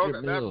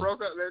 million. That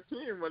broke up their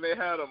team when they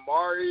had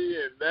Amari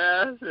and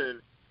Nash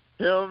and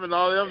him and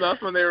all them.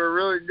 That's when they were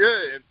really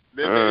good. And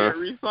then they didn't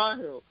re-sign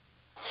him.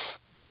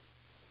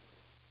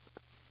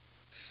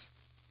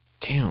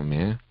 Damn,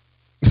 man.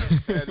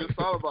 Yeah, just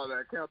thought about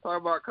that. Can't talk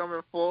about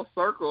coming full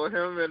circle.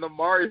 Him and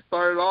Amari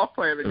started off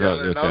playing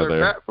together, and now they're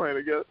back playing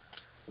together.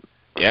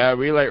 Yeah,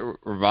 we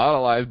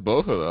revitalized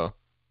both of them.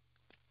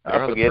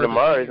 I forget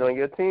Amari's on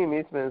your team.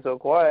 He's been so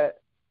quiet.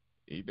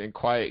 He's been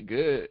quiet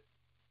good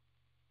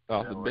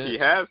off the bench. He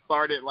has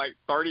started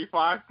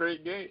 35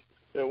 straight games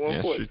at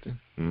one point.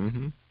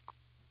 Mm-hmm.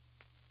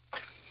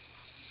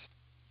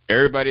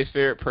 Everybody's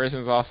favorite person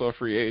is also a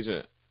free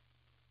agent.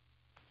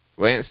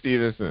 Lance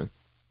Stevenson.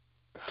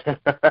 Did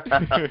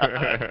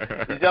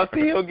y'all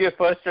see him get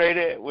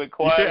frustrated with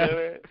Kawhi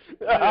Leonard?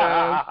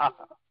 Yes.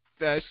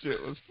 That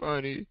shit was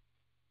funny.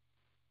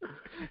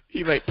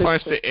 He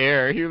punched the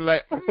air. He was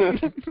man,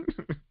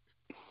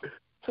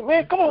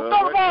 come on,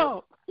 throw the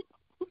ball.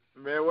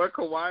 Man, what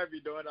Kawhi be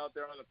doing out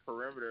there on the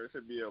perimeter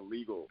should be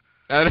illegal.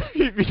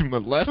 He'd be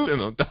molesting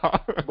him,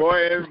 dog.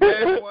 Boy, in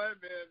game one,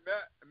 man,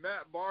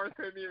 Matt Barnes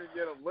couldn't even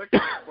get a look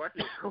at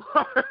fucking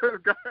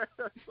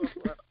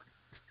Kawhi.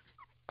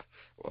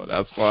 Well,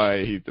 that's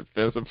why he's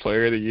Defensive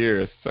Player of the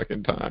Year a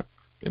second time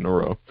in a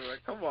row.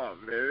 Come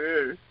on,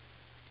 man.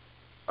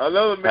 I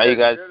know the man is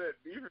good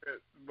at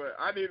defense, but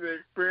I need to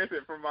experience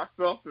it for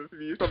myself to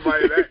be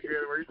somebody that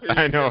good where you can't.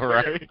 I know,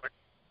 right?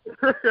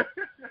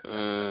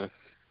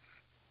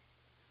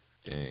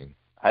 Dang.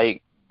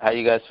 How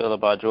you guys feel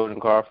about Jordan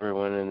Crawford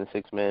winning the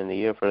Sixth Man of the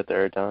Year for the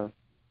third time?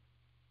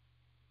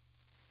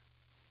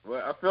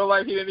 Well, I feel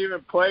like he didn't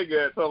even play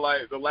good until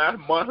the last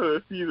month of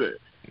the season.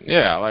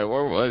 Yeah, like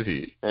where was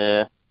he?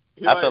 Yeah.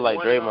 I feel like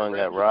Draymond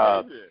got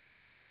robbed.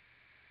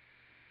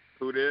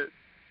 Who did?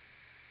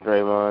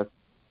 Draymond.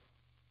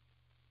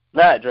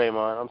 Not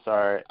Draymond. I'm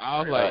sorry. I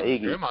was like,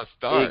 Iggy. Draymond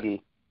start.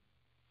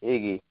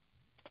 Iggy.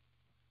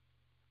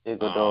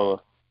 Iguodala.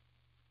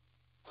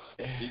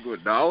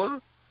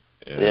 Iguodala?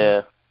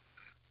 Yeah.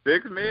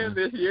 6 man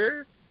this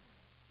year?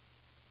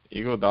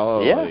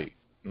 Iguodala, yeah. like,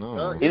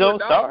 no. He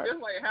don't start. Just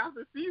like half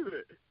the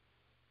season.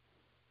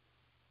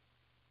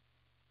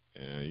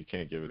 Yeah, you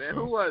can't give it Man, to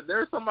who him. was?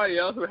 There's somebody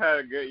else who had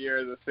a good year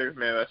as a 6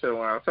 man that should have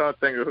won. I'm trying to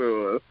think of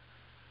who it was.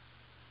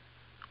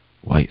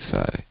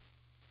 Whiteside.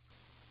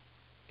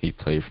 He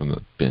played from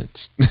the bench.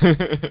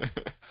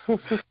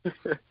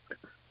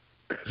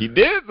 He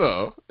did,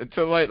 though,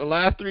 until, like, the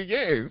last 3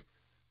 games.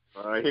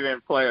 He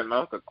didn't play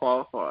enough to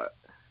qualify.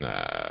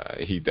 Nah,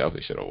 he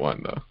definitely should have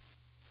won, though.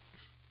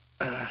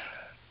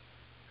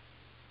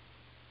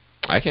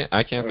 I can't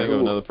think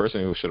of another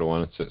person who should have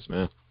won it since,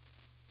 man.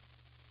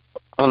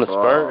 On the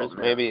Spurs,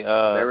 maybe. They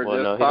were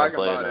just talking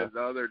he about it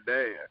the other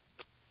day.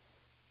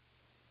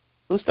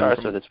 Who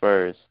starts for the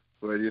Spurs?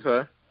 What did you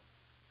say?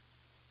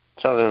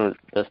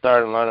 The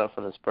starting lineup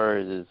for the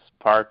Spurs is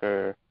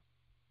Parker,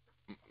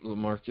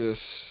 LaMarcus,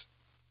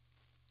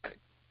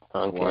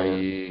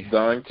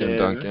 Duncan, Tim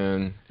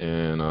Duncan,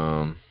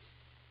 and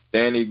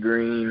Danny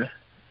Green.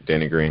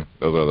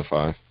 Those are the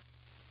 5.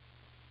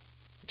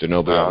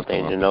 Ginobili. I don't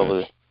think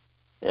Ginobili.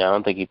 Yeah, I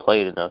don't think he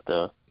played enough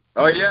though.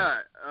 Oh yeah,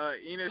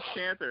 Enes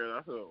Kanter.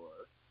 That's who it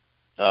was.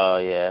 Oh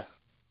yeah.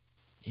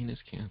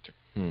 Enes Kanter.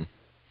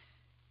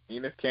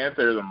 Enes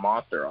Kanter is a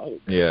monster.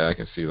 Yeah, I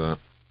can see that.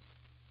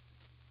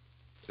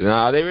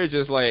 Nah, they were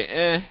just like,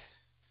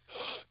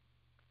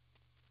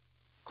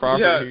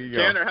 Crawford, yeah, here you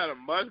Kanter go. had a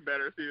much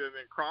better season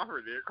than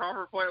Crawford did.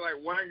 Crawford played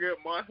like 1 good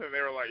month, and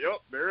they were like,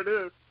 "Yup, there it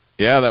is."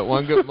 Yeah, that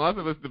 1 good month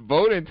was the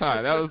voting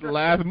time. That was the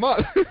last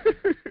month. Yeah,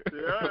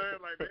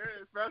 like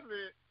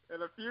especially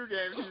in a few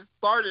games he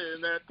started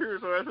in that too,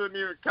 so that shouldn't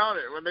even count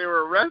it when they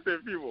were arresting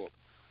people.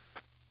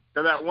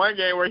 Cause that 1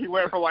 game where he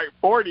went for like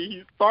 40,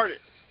 he started.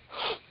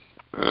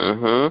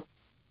 Mhm.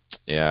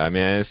 Yeah, I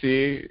mean,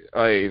 see,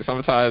 like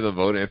sometimes the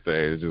voting thing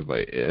is just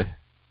like, Yeah,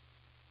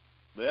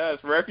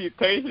 it's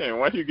reputation.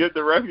 Once you get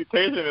the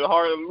reputation, it's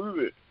hard to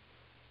lose it.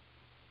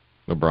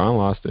 LeBron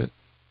lost it.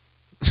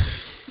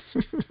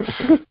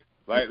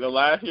 Like the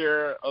last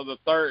year of the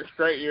 3rd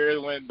straight year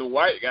when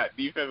Dwight got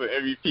defensive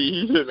MVP,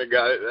 he shouldn't have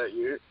got it that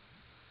year.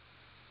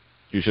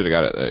 You should have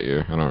got it that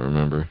year. I don't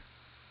remember.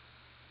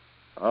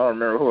 I don't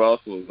remember who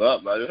else was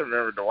up. I just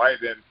remember Dwight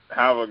didn't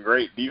have a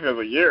great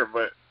defensive year,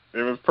 but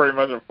it was pretty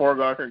much a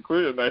foregone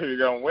conclusion that he was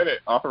going to win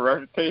it off of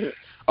reputation.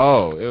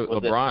 Oh, it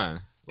was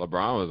LeBron.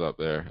 LeBron was up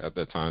there at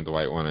that time.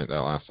 Dwight won it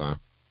that last time.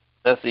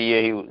 That's the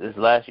year his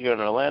last year in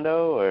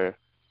Orlando, or?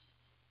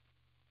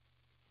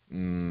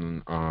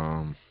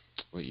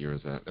 What year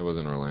was that? It was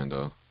in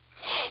Orlando.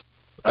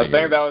 I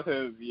think that was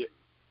his.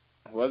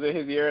 Was it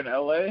his year in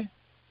L.A.?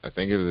 I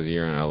think it was his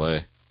year in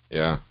L.A.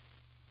 Yeah,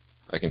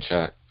 I can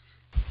check.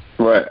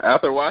 But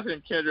after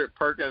watching Kendrick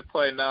Perkins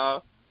play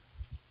now,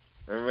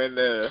 and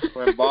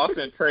when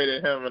Boston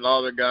traded him and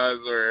all the guys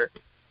were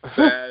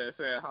sad and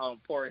saying how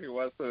important he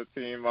was to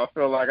the team, I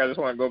feel like I just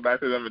want to go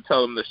back to them and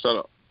tell them to shut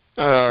up.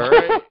 All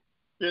right.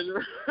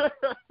 Kendrick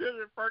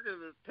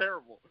Perkins is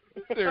terrible.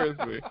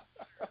 Seriously.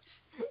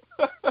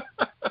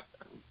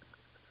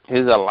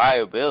 He's a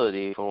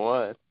liability for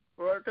one.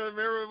 Well, because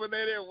remember when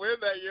they didn't win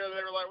that year,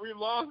 they were like, "We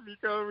lost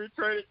because we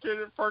traded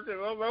Kendrick Perkins."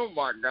 Oh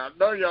my God,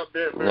 no, y'all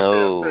didn't.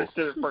 No.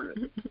 Kendrick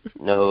Perkins.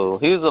 No,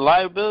 he was a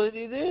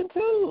liability then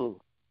too.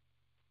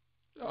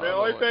 The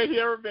only thing he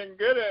ever been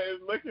good at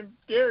is looking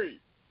scary.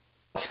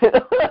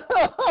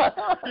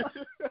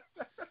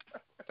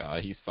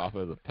 He's soft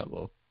as a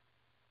pillow.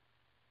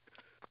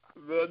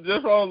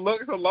 Just on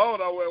looks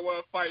alone, I wouldn't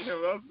want to fight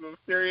him. That's the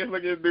scariest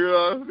looking dude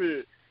I've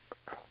seen.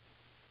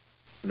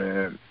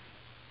 Man,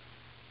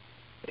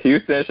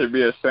 Houston should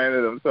be ashamed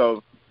of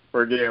themselves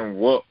for getting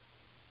whooped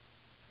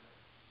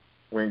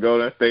when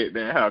Golden State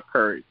didn't have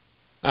Curry.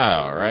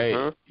 All right.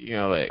 Mm-hmm. You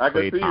know, like I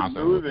Klay can see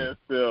Thompson losing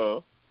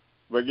still,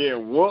 but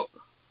getting whooped.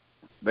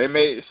 They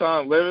made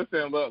Sean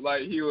Livingston look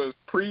like he was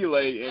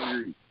pre-leg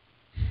injury.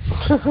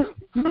 I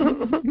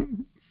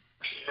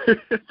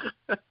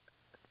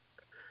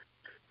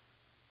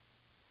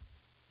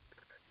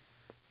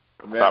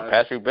thought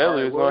Patrick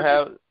Beverley was going to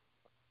have.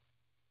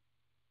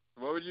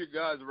 What would you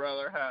guys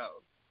rather have?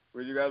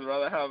 Would you guys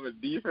rather have a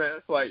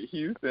defense like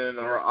Houston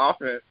or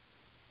offense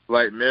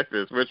like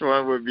Memphis? Which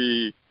one would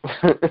be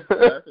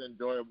less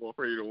enjoyable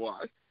for you to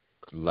watch?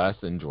 Less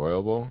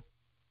enjoyable?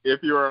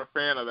 If you were a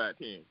fan of that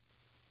team.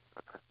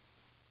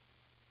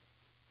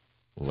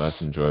 Less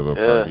enjoyable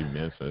probably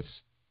Memphis.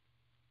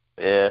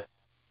 Yeah.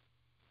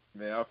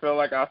 Man, I feel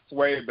like I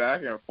sway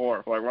back and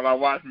forth. Like, when I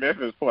watch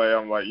Memphis play,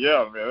 I'm like,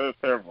 yeah, man, that's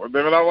terrible.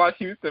 Then when I watch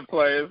Houston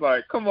play, it's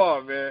like, come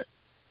on, man.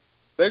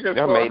 They could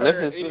score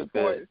 180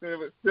 points and it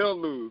would still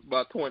lose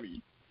by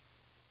 20.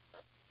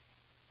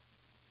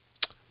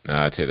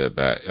 Nah, I take that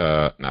back.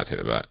 Not take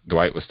that back.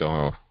 Dwight was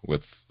still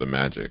with the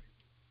Magic.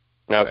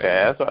 Okay,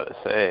 that's what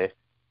I say.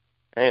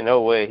 Ain't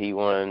no way he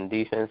won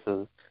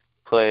defensive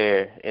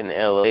player in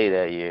LA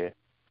that year.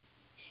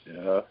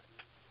 Yeah.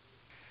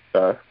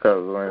 Because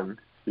when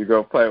you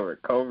go play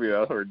with Kobe,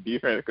 that's where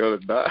defense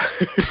goes to die.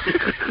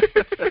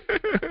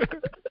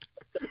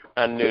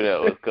 I knew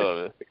that was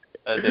coming.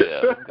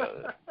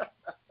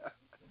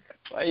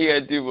 Why you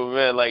gotta do a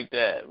man like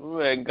that?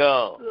 Man,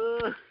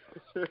 gone.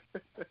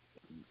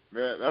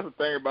 Man, that's the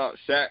thing about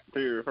Shaq,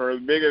 too. For as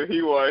big as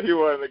he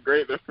wasn't a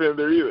great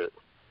defender either.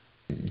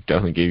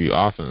 Definitely gave you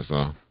offense,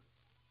 though.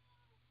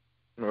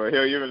 Well,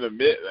 he'll even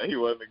admit that he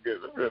wasn't a good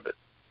defender.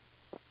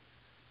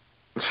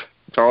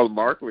 Charles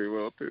Barkley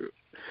will, too.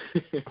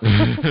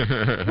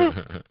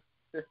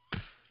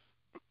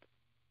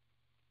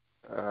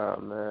 Oh,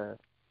 man.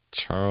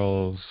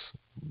 Charles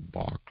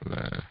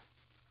Barkley.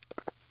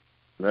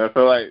 Man, I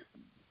feel like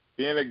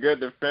being a good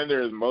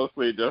defender is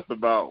mostly just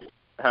about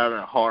having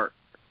heart.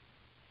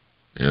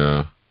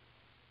 Yeah.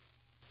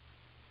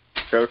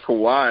 Because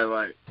Kawhi,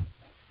 like,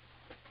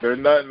 there's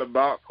nothing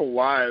about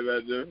Kawhi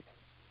that just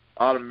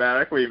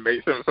automatically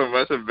makes him so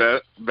much a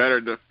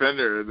better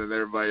defender than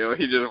everybody else.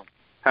 He just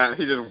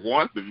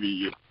wants to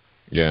be.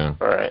 Yeah.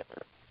 All right.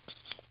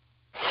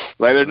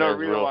 Like, there's no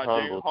reason why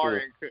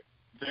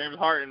James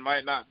Harden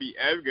might not be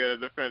as good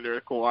a defender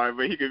as Kawhi,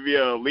 but he could be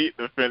an elite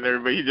defender,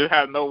 but he just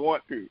has no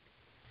want to.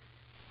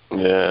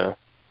 Yeah.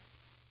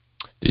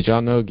 Did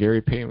y'all know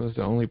Gary Payton was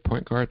the only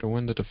point guard to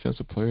win the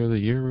Defensive Player of the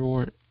Year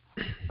award?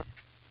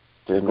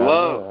 Did not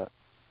know that.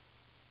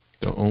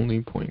 The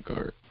only point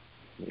guard.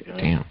 Yeah.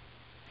 Damn.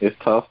 It's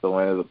tough to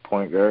win as a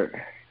point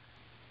guard.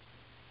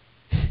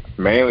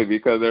 Mainly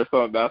because that's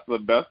the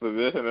best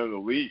position in the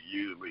league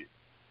usually.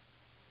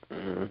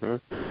 Mm-hmm.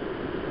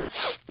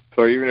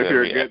 So even if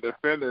you're a good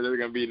defender, there's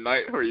gonna be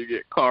nights where you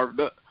get carved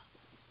up.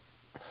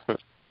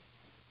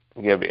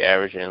 You gotta be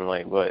averaging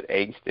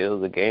 8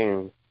 steals a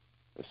game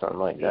or something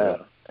like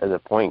that as a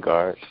point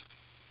guard.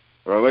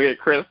 Well, look at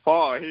Chris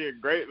Paul. He's a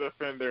great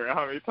defender.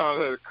 How many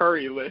times has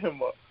Curry lit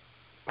him up?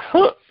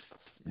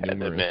 Had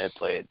that man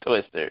play a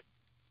twister.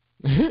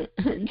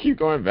 Keep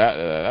going back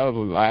to that. That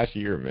was last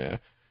year, man.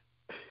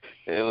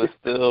 It was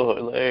still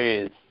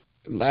hilarious.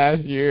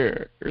 Last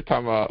year. You're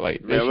talking about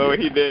this look what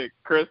he year. did.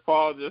 Chris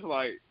Paul just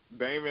like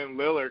Damian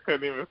Lillard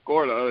couldn't even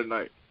score the other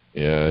night.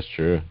 Yeah, that's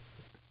true.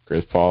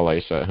 Chris Paul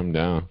shut him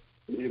down.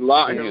 He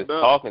locked him down. He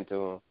was talking to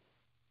him.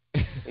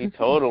 He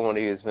told him what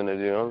he was gonna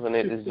do. I'm gonna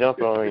hit this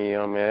jumper on you,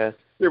 young man.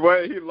 Yeah,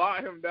 but he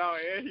locked him down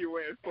and he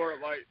went and scored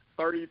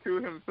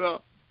 32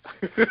 himself.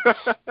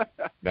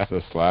 That's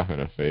a slap in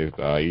the face,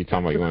 dog. You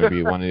talking about you want to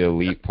be one of the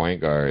elite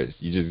point guards?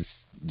 You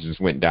just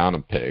went down a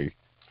peg.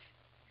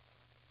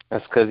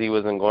 That's because he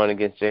wasn't going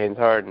against James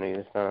Harden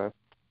this time.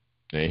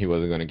 And he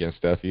wasn't going against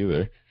Steph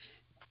either.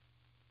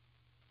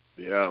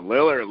 Yeah,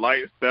 Lillard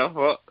lights Steph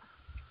up.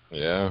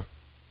 Yeah.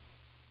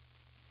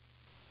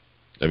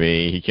 I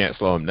mean, he can't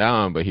slow him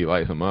down, but he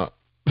lights him up.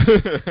 Man,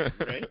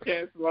 he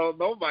can't slow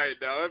nobody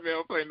down. That man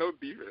don't play no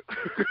defense.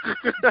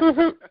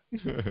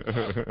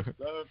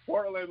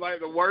 Portland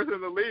the worst in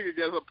the league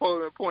against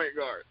opposing point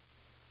guards.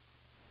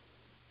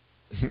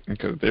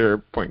 Because their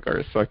point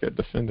guards suck at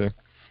defending.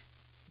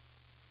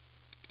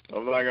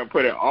 I'm not gonna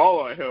put it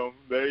all on him.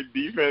 Their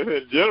defense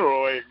in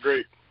general ain't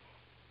great.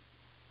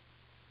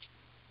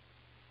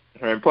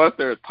 And plus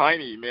they're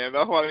tiny, man.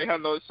 That's why they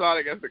have no shot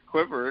against the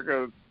Clippers,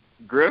 because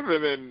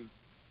Griffin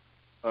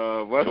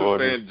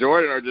and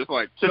Jordan are just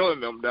killing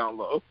them down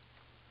low.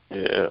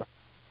 Yeah.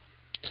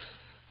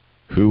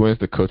 Who wins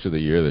the Coach of the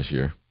Year this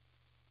year?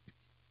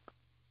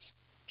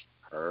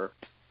 Her.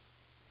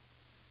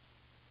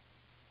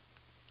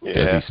 Yeah.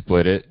 Does he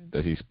split it?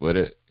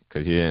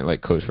 Because he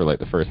didn't coach for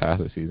the first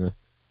half of the season.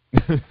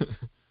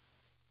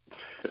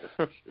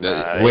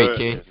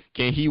 Wait,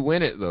 can he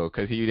win it though?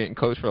 Because he didn't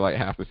coach for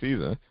half the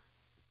season.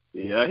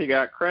 Yeah, he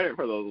got credit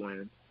for those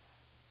wins.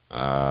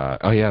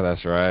 Oh yeah,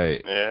 that's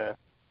right. Yeah,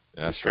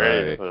 that's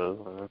right.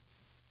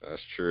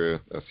 That's true.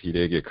 He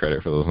did get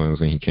credit for those wins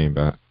when he came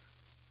back.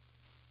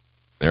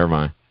 Never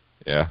mind.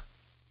 Yeah,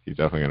 he's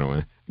definitely gonna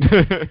win.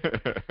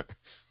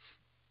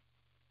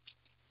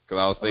 Because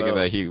I was thinking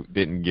that he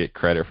didn't get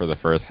credit for the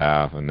first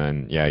half, and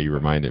then you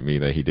reminded me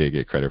that he did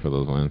get credit for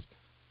those wins.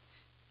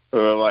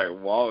 So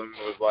Walton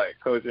was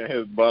coaching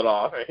his butt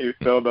off, and he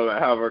still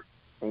doesn't have a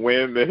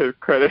win to his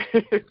credit.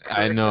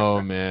 I know,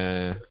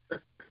 man.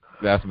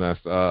 That's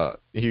messed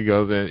up. He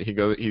goes in.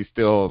 He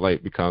still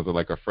becomes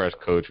a fresh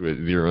coach with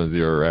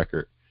 0-0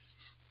 record.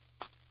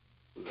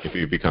 If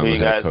he becomes a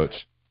head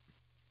coach.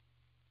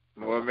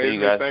 Well, it makes me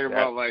think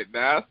about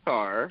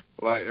NASCAR.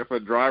 If a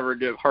driver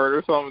gets hurt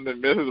or something that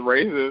misses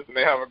races, and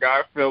they have a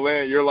guy fill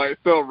in, you're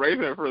still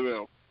racing for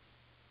them.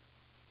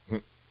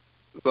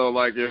 So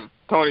if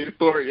Tony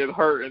Stewart gets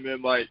hurt and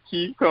then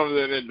Keith comes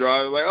in and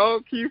drives,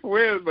 Keith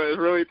wins, but it's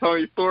really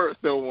Tony Stewart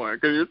still won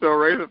because you're still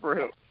racing for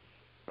him.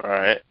 All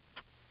right.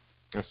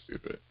 That's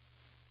stupid.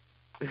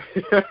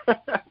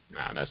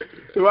 Nah, that's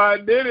stupid. So I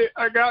did it.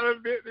 I got a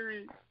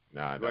victory.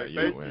 Nah, you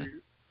didn't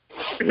win.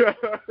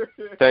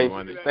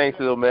 Thanks,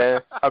 little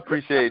man. I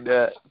appreciate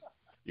that.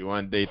 You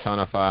won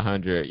Daytona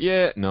 500.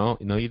 Yeah, no,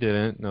 you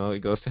didn't. No, it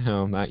goes to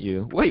him, not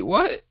you. Wait,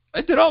 what?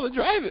 I did all the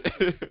driving.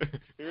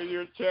 Here's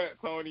your check,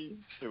 Tony.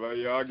 He's like,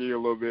 yeah, I'll give you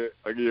a little bit.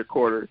 I'll give you a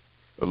quarter.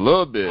 A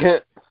little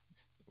bit.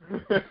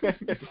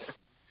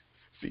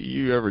 See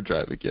you ever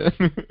drive again.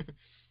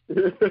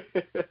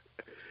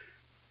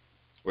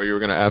 What you were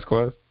gonna ask,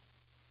 Quest?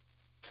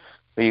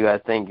 What you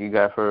guys think you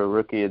got for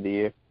Rookie of the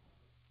Year?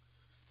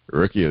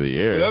 Rookie of the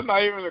Year. That's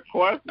not even a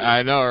question.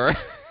 I know, right?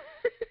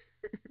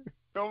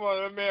 Come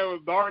on, that man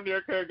was darn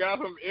near could have got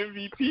some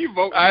MVP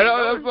votes. I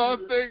know, that's what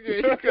I'm thinking.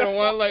 He could have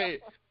won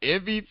like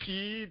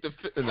MVP,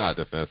 not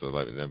defensive.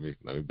 Let me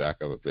back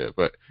up a bit,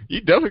 but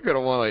he definitely could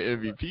have won like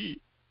MVP.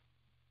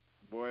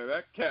 Boy,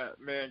 that Cat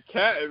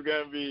is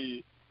gonna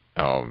be.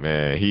 Oh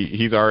man,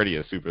 he's already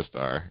a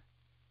superstar.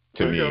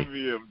 To me, he's gonna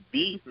be a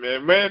beast,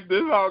 man. Man,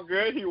 this is how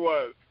good he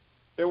was.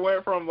 It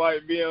went from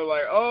like being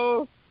like,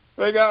 oh,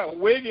 they got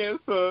Wiggins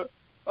to,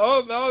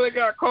 oh no, they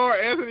got Karl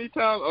Anthony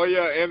Towns. Oh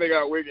yeah, and they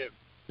got Wiggins.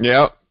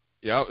 Yep.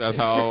 That's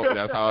how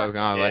it's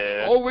gone. Like,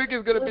 oh,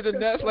 Wiggins gonna be the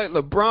next like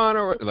LeBron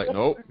or like,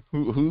 nope.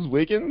 Who's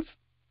Wiggins?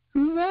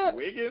 Who's that?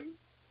 Wiggins?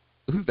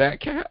 Who's that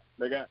cat?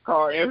 They got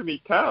Karl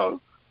Anthony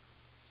Towns.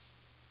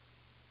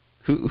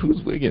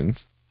 Who's Wiggins?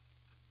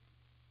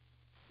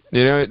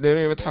 They don't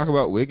even talk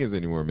about Wiggins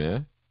anymore,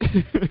 man.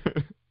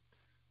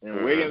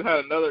 And Wiggins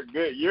had another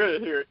good year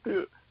here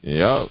too.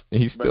 Yep,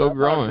 he's still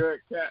growing. How good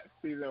Cat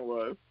season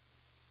was.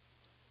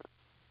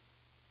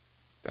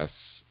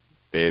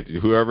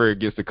 Whoever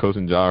gets the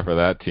coaching job for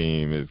that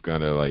team is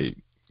gonna like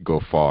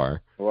go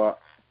far. Well,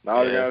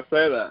 I was gonna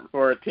say that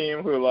for a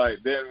team who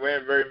like didn't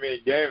win very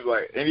many games,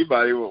 like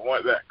anybody would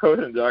want that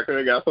coaching job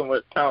because they got so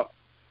much talent.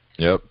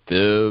 Yep,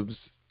 Thibs,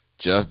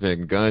 Jeff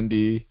Van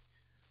Gundy.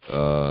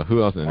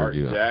 Who else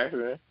interviewed?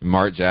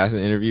 Mark Jackson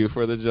interviewed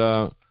for the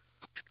job.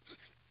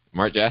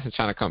 Mark Jackson's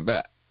trying to come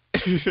back.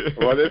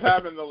 Well, this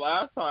happened the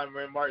last time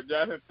when Mark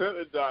Jackson took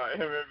the job.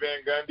 Him and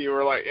Van Gundy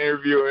were like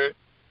interviewing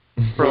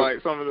for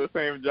like some of the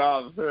same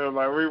jobs. So,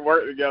 like we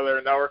worked together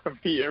and now we're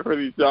competing for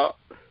these jobs.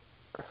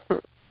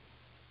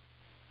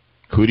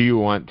 Who do you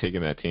want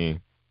taking that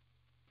team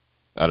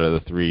out of the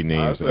three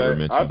names that were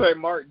mentioned? I'll say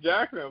Mark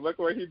Jackson. Look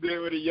what he did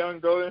with a young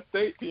Golden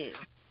State team.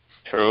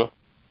 True.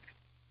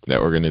 That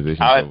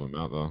organization sold him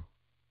out, though.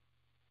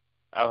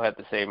 I would have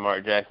to say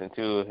Mark Jackson,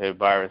 too, if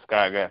Byron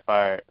Scott got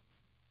fired.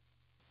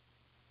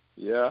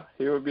 Yeah,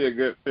 he would be a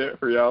good fit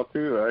for y'all,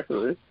 too,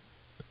 actually.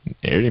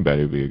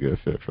 Anybody would be a good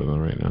fit for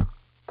them right now.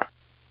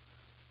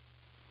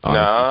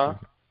 Nah.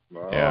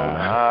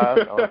 Yeah.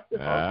 Don't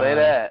say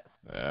that.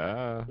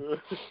 Yeah.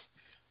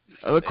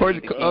 Of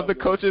the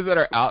coaches that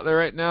are out there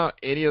right now,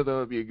 any of them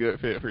would be a good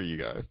fit for you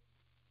guys.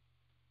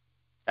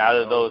 Out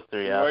of those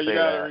three, I'll say that. Well, you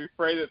got to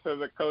rephrase it to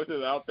the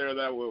coaches out there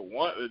that would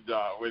want the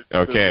job.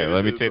 Okay,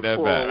 let me take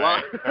that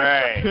back.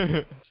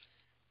 Right.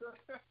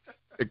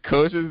 The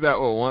coaches that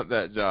would want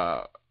that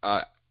job,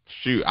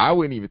 shoot, I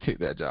wouldn't even take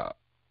that job.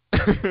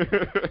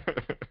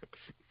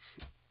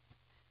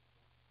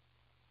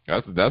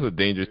 That's a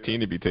dangerous team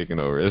to be taking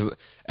over. It's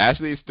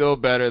actually still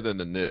better than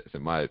the Knicks,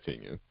 in my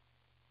opinion.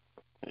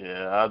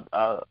 Yeah,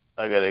 I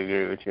gotta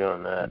agree with you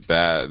on that.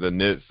 The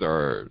Knicks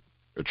are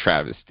a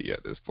travesty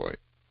at this point.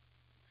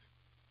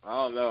 I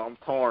don't know. I'm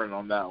torn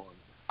on that one.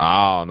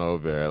 I don't know,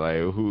 Bear.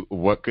 Like,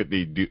 what could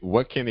they do?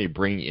 What can they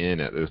bring in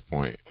at this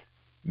point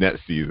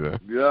next season?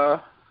 Yeah,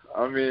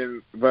 I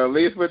mean, but at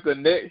least with the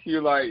Knicks,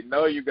 you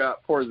know you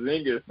got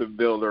Porzingis to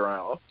build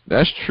around.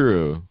 That's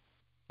true.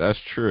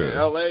 In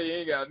LA, you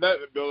ain't got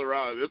nothing to build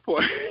around at this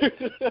point.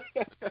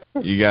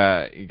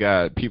 You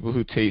got people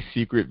who take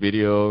secret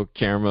video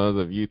cameras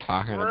of you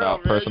talking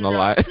about personal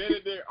life.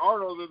 Benedict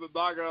Arnold is the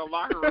dog in the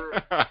locker room.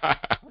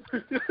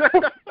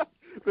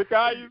 The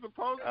guy you're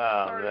supposed to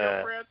turn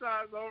your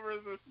franchise over as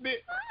a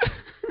snitch.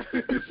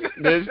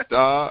 Snitch,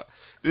 dog.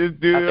 This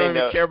dude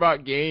doesn't care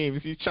about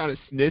games. He's trying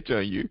to snitch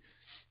on you.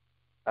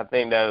 I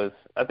think that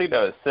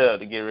was set up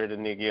to get rid of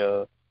Nick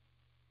Young.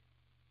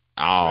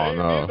 I don't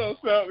know. No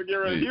set up to get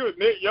rid of you.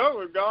 Nick Young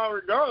was gone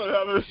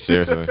regardless.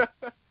 Seriously.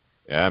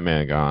 Yeah, that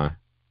man gone.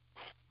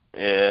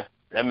 Yeah,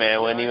 that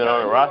man wasn't even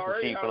on the roster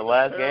sheet for the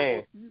last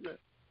game.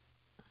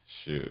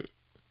 Shoot.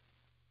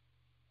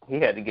 He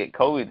had to get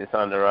Kobe to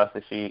sign the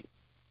roster sheet.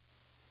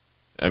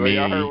 I mean,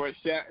 y'all heard what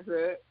Shaq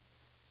said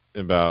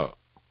about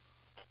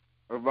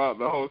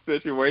the whole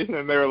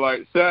situation? They were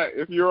like, Shaq,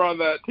 if you're on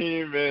that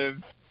team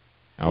and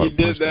he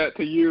did that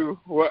to you,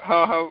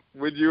 how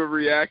would you have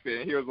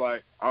reacted? And he was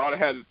like, I would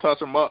have had to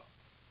touch him up.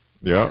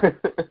 Yeah.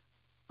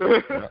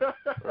 For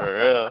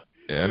real.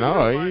 Yeah,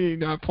 no, he's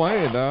not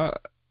playing, dog.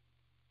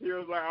 He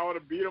was like, I would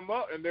have beat him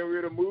up, and then we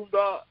would have moved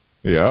on.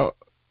 Yeah,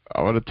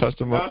 I would have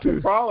touched him up, too. That's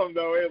the problem,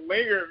 though. It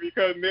lingered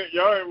because Nick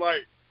Young,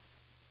 like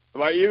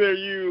either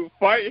you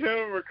fight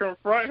him or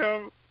confront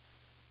him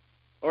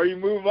or you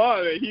move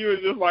on. And he was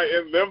just, like,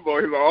 in limbo.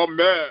 He's like, I'm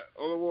mad.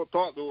 I don't want to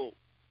talk to him.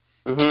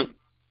 Mm-hmm.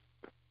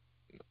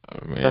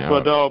 Oh, man, that's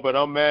my dog, but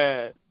I'm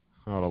mad.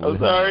 I'm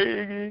sorry,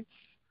 Iggy.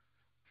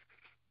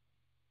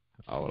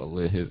 I would have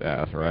lit his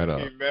ass right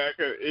up. He's mad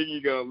because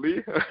Iggy going to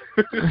leave.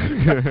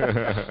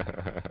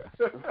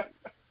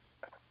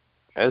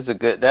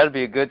 That'd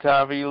be a good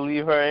time for you to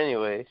leave her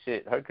anyway.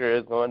 Shit, her career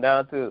is going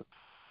down too.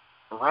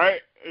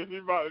 Right?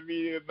 She's about to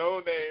be a no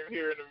name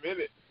here in a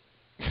minute.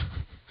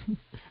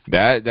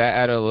 That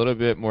added a little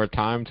bit more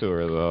time to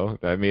her though.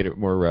 That made it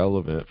more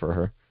relevant for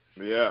her.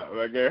 Yeah,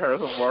 that gave her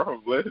some more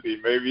publicity.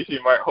 Maybe she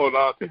might hold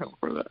on to him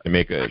for that. And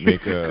make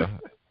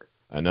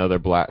another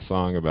black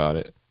song about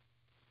it.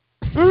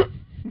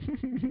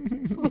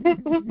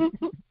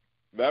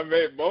 That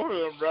made both of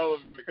them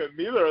relevant because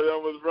neither of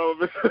them was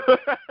relevant.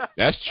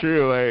 That's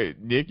true. Like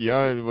Nick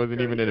Young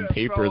wasn't even in the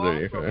papers or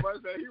anything. So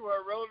much that he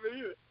wasn't relevant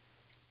either.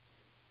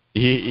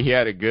 He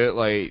had a good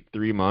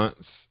 3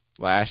 months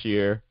last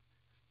year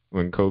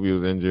when Kobe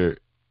was injured.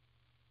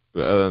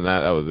 But other than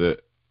that was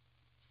it.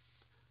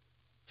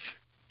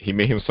 He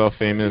made himself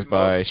famous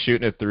by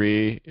shooting a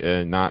three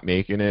and not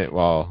making it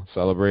while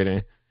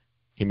celebrating.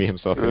 He made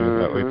himself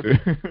famous that way too.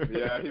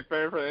 Yeah, he's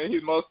famous.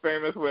 He's most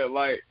famous with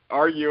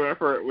arguing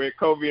with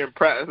Kobe and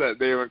Pratt that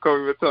day when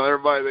Kobe would tell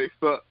everybody they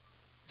suck.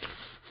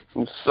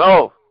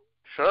 Soft.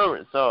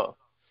 Sherman soft.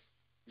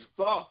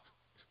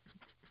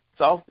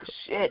 Soft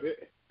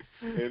shit.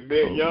 And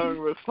Nick Young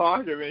was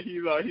talking and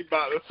he's like he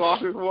about the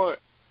softest one.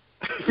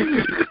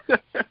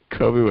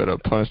 Kobe would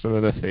have punched him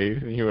in the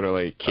face and he would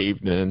have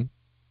caved in.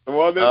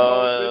 Well, this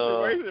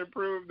whole situation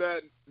proved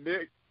that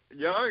Nick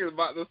Young is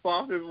about the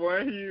softest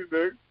one. He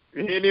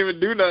didn't even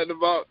do nothing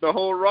about the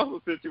whole Russell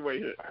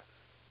situation.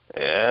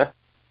 Yeah.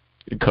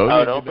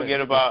 Kobe don't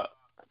forget about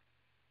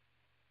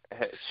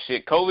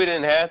shit. Kobe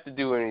didn't have to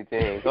do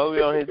anything.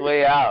 Kobe on his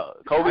way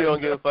out. Kobe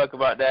don't give a fuck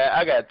about that.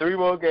 I got 3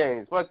 more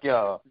games. Fuck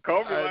y'all.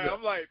 Kobe,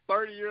 I'm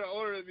 30 years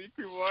older than these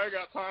people. I ain't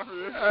got time for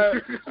this.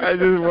 I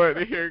just wanted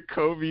to hear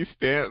Kobe's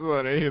stance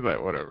on it. He's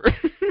like, whatever.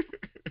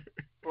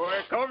 Well,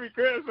 Kobe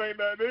couldn't say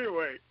nothing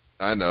anyway.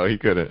 I know he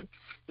couldn't.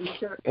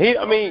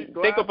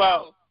 Think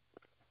about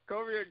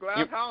Kobe at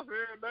Glass House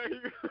every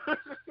day.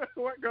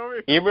 What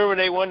Kobe? You remember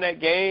they won that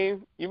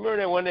game? And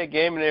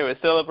they were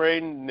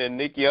celebrating and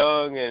Nick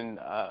Young and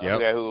I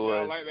forgot who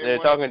it was. They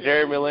were talking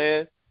Jeremy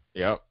Lin.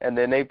 Yep. And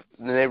then they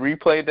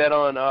replayed that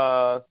on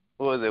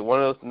what was it?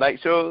 One of those night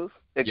shows.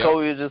 And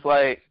Kobe was just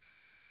like.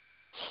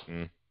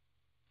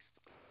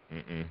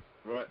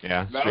 But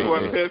yeah. That's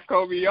what pissed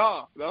Kobe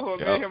off. That's what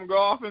made him go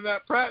off in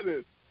that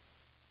practice.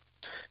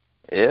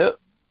 Yep.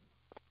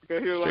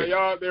 Because he was like,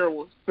 y'all out there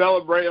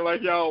celebrating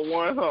like y'all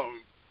won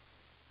something.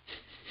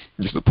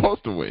 You're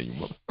supposed to win, you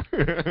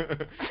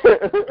motherfucker.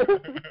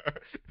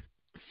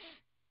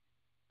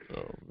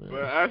 Oh, man.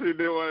 But I actually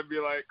didn't want to be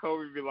like,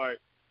 Kobe be like,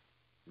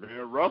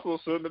 man, Russell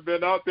shouldn't have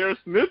been out there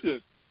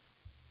snitching.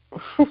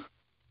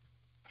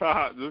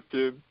 Haha, just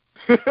kidding.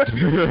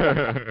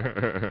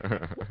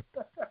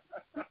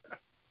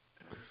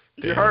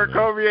 You heard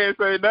Kobe ain't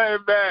say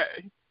nothing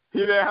bad. He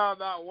didn't have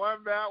not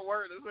one bad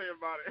word to say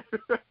about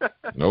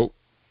it. Nope.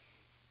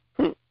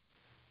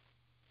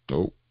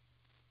 Nope.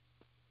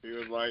 He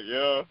was like,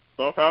 yeah,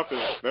 stuff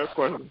happens. Next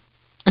question.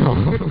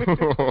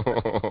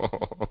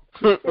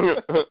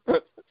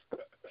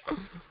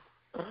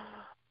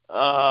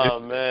 Oh,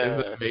 man.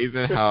 It's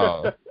amazing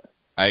how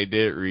I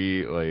did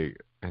read,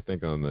 I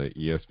think on the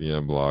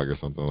ESPN blog or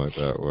something like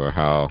that, where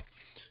how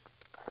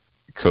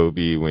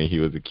Kobe, when he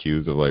was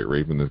accused of,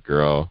 raping this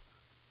girl,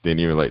 didn't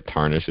even,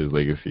 tarnish his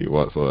legacy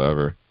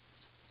whatsoever.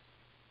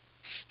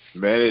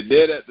 Man, it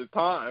did at the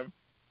time.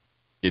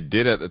 It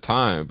did at the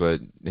time, but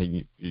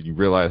you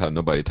realize how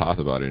nobody talks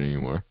about it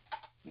anymore.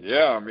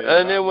 Yeah,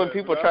 and then when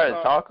people try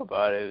to talk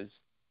about it,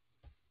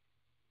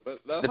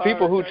 the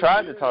people who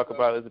tried to talk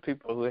about it was the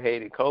people who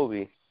hated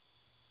Kobe.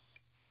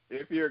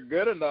 If you're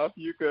good enough,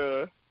 you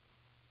could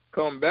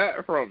come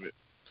back from it.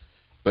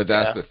 But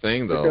that's the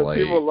thing, though. Because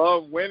people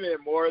love winning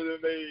more than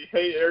they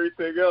hate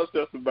everything else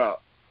just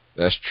about.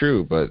 That's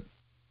true, but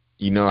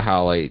you know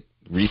how,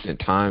 recent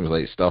times,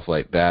 stuff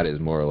like that is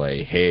more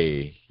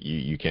hey,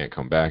 you can't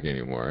come back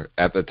anymore.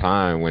 At the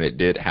time when it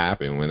did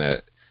happen, when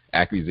that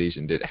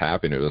accusation did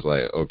happen, it was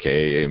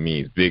okay, it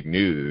means big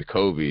news,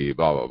 Kobe,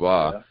 blah, blah,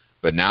 blah. Yeah.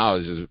 But now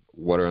it's just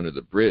water under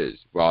the bridge.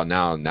 While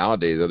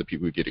nowadays, other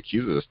people who get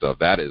accused of this stuff,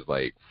 that is,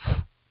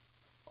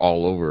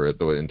 all over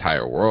the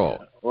entire world.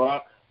 Yeah.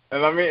 Well,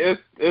 and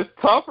it's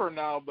tougher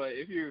now, but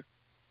if you,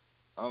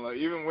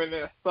 even when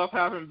that stuff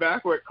happened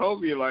back with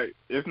Kobe,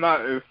 it's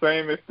not the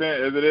same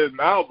extent as it is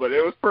now, but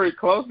it was pretty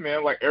close,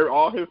 man.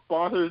 All his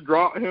sponsors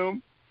dropped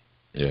him.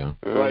 Yeah.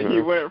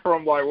 He went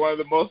from, one of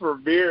the most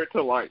revered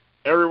to,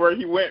 everywhere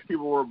he went,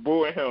 people were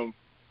booing him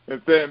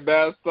and saying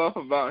bad stuff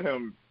about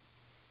him.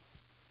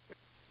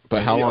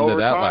 But how long did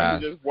that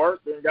last? He just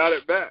worked and got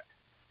it back.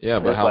 Yeah,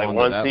 but how long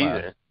did that season.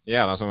 last?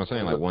 Yeah, that's what I'm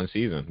saying, 1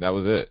 season. That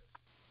was it.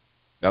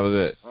 I'll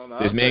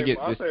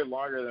say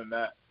longer than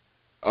that.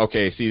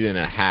 Okay, season and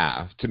a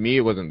half. To me,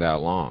 it wasn't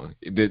that long.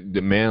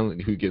 The man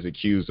who gets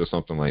accused of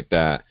something like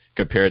that,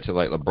 compared to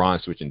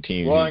LeBron switching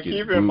teams, well, he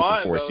gets keep in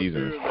mind, for 4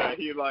 seasons. Too, that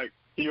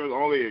he was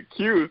only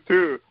accused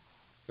too.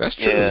 That's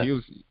true. Yeah.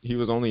 He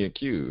was only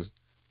accused,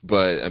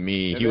 but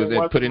he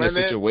was put in a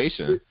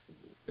situation.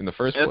 in the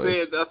first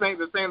place. I think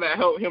the thing that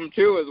helped him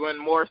too is when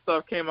more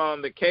stuff came out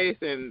on the case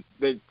and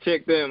the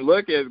chick didn't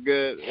look as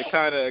good, it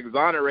kind of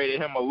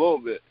exonerated him a little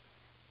bit.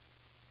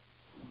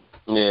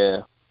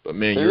 Yeah. But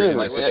man, you're in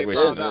that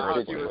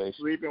situation. He was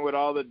sleeping with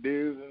all the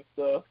dudes and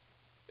stuff.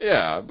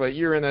 Yeah, but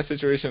you're in that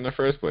situation in the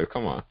first place.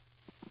 Come on.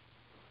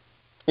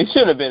 He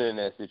shouldn't have been in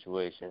that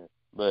situation,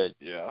 but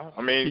yeah,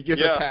 I mean, he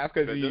gets a pass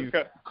because he's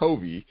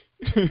Kobe.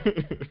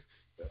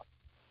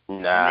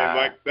 Nah. I mean,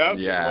 like that's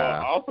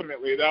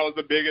ultimately that was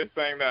the biggest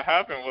thing that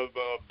happened was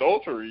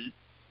adultery.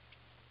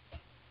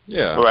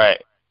 Yeah.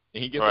 Right.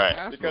 And he gets a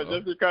pass because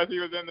just because he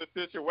was in the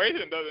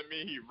situation doesn't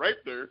mean he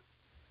raped her.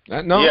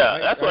 That's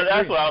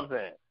what I'm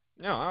saying.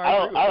 No,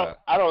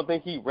 I don't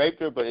think he raped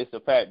her, but it's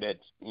the fact that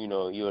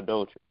you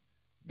adultery.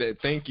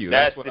 Thank you.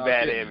 That's the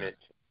bad image.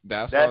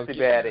 That's the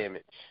bad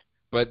image.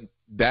 But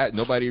that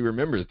nobody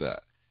remembers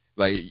that.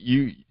 Like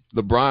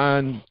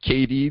LeBron,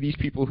 KD, these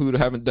people who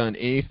haven't done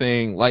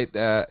anything like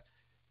that,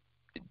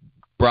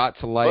 brought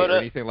to light or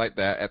anything like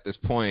that at this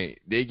point,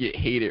 they get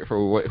hated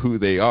for who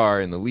they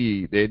are in the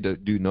league. They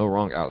do no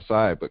wrong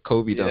outside, but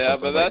Kobe does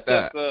something like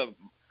that.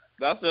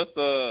 That's just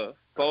the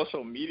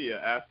social media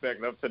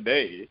aspect of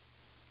today.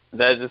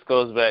 That just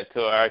goes back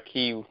to our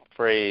key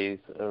phrase,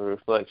 a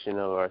reflection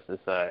of our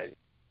society.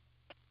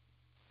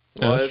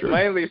 Well, it's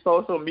mainly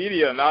social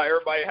media. Not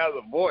everybody has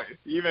a voice.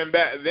 Even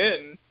back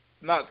then,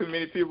 not too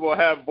many people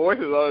have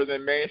voices other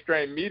than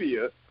mainstream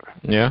media.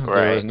 Yeah,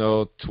 there was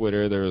no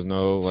Twitter. There was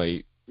no,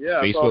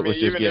 Facebook was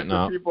just getting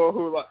out.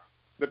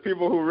 The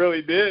people who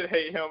really did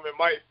hate him and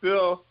might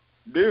still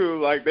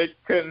do, they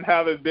couldn't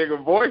have as big a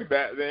voice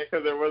back then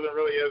because there wasn't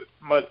really as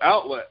much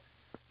outlet.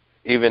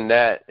 Even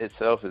that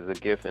itself is a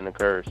gift and a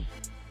curse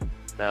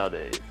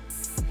nowadays.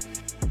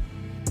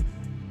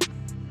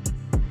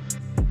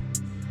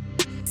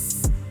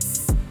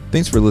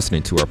 Thanks for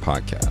listening to our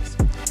podcast.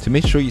 To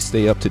make sure you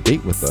stay up to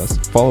date with us,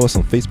 follow us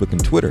on Facebook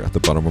and Twitter at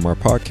the bottom of our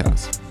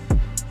podcast.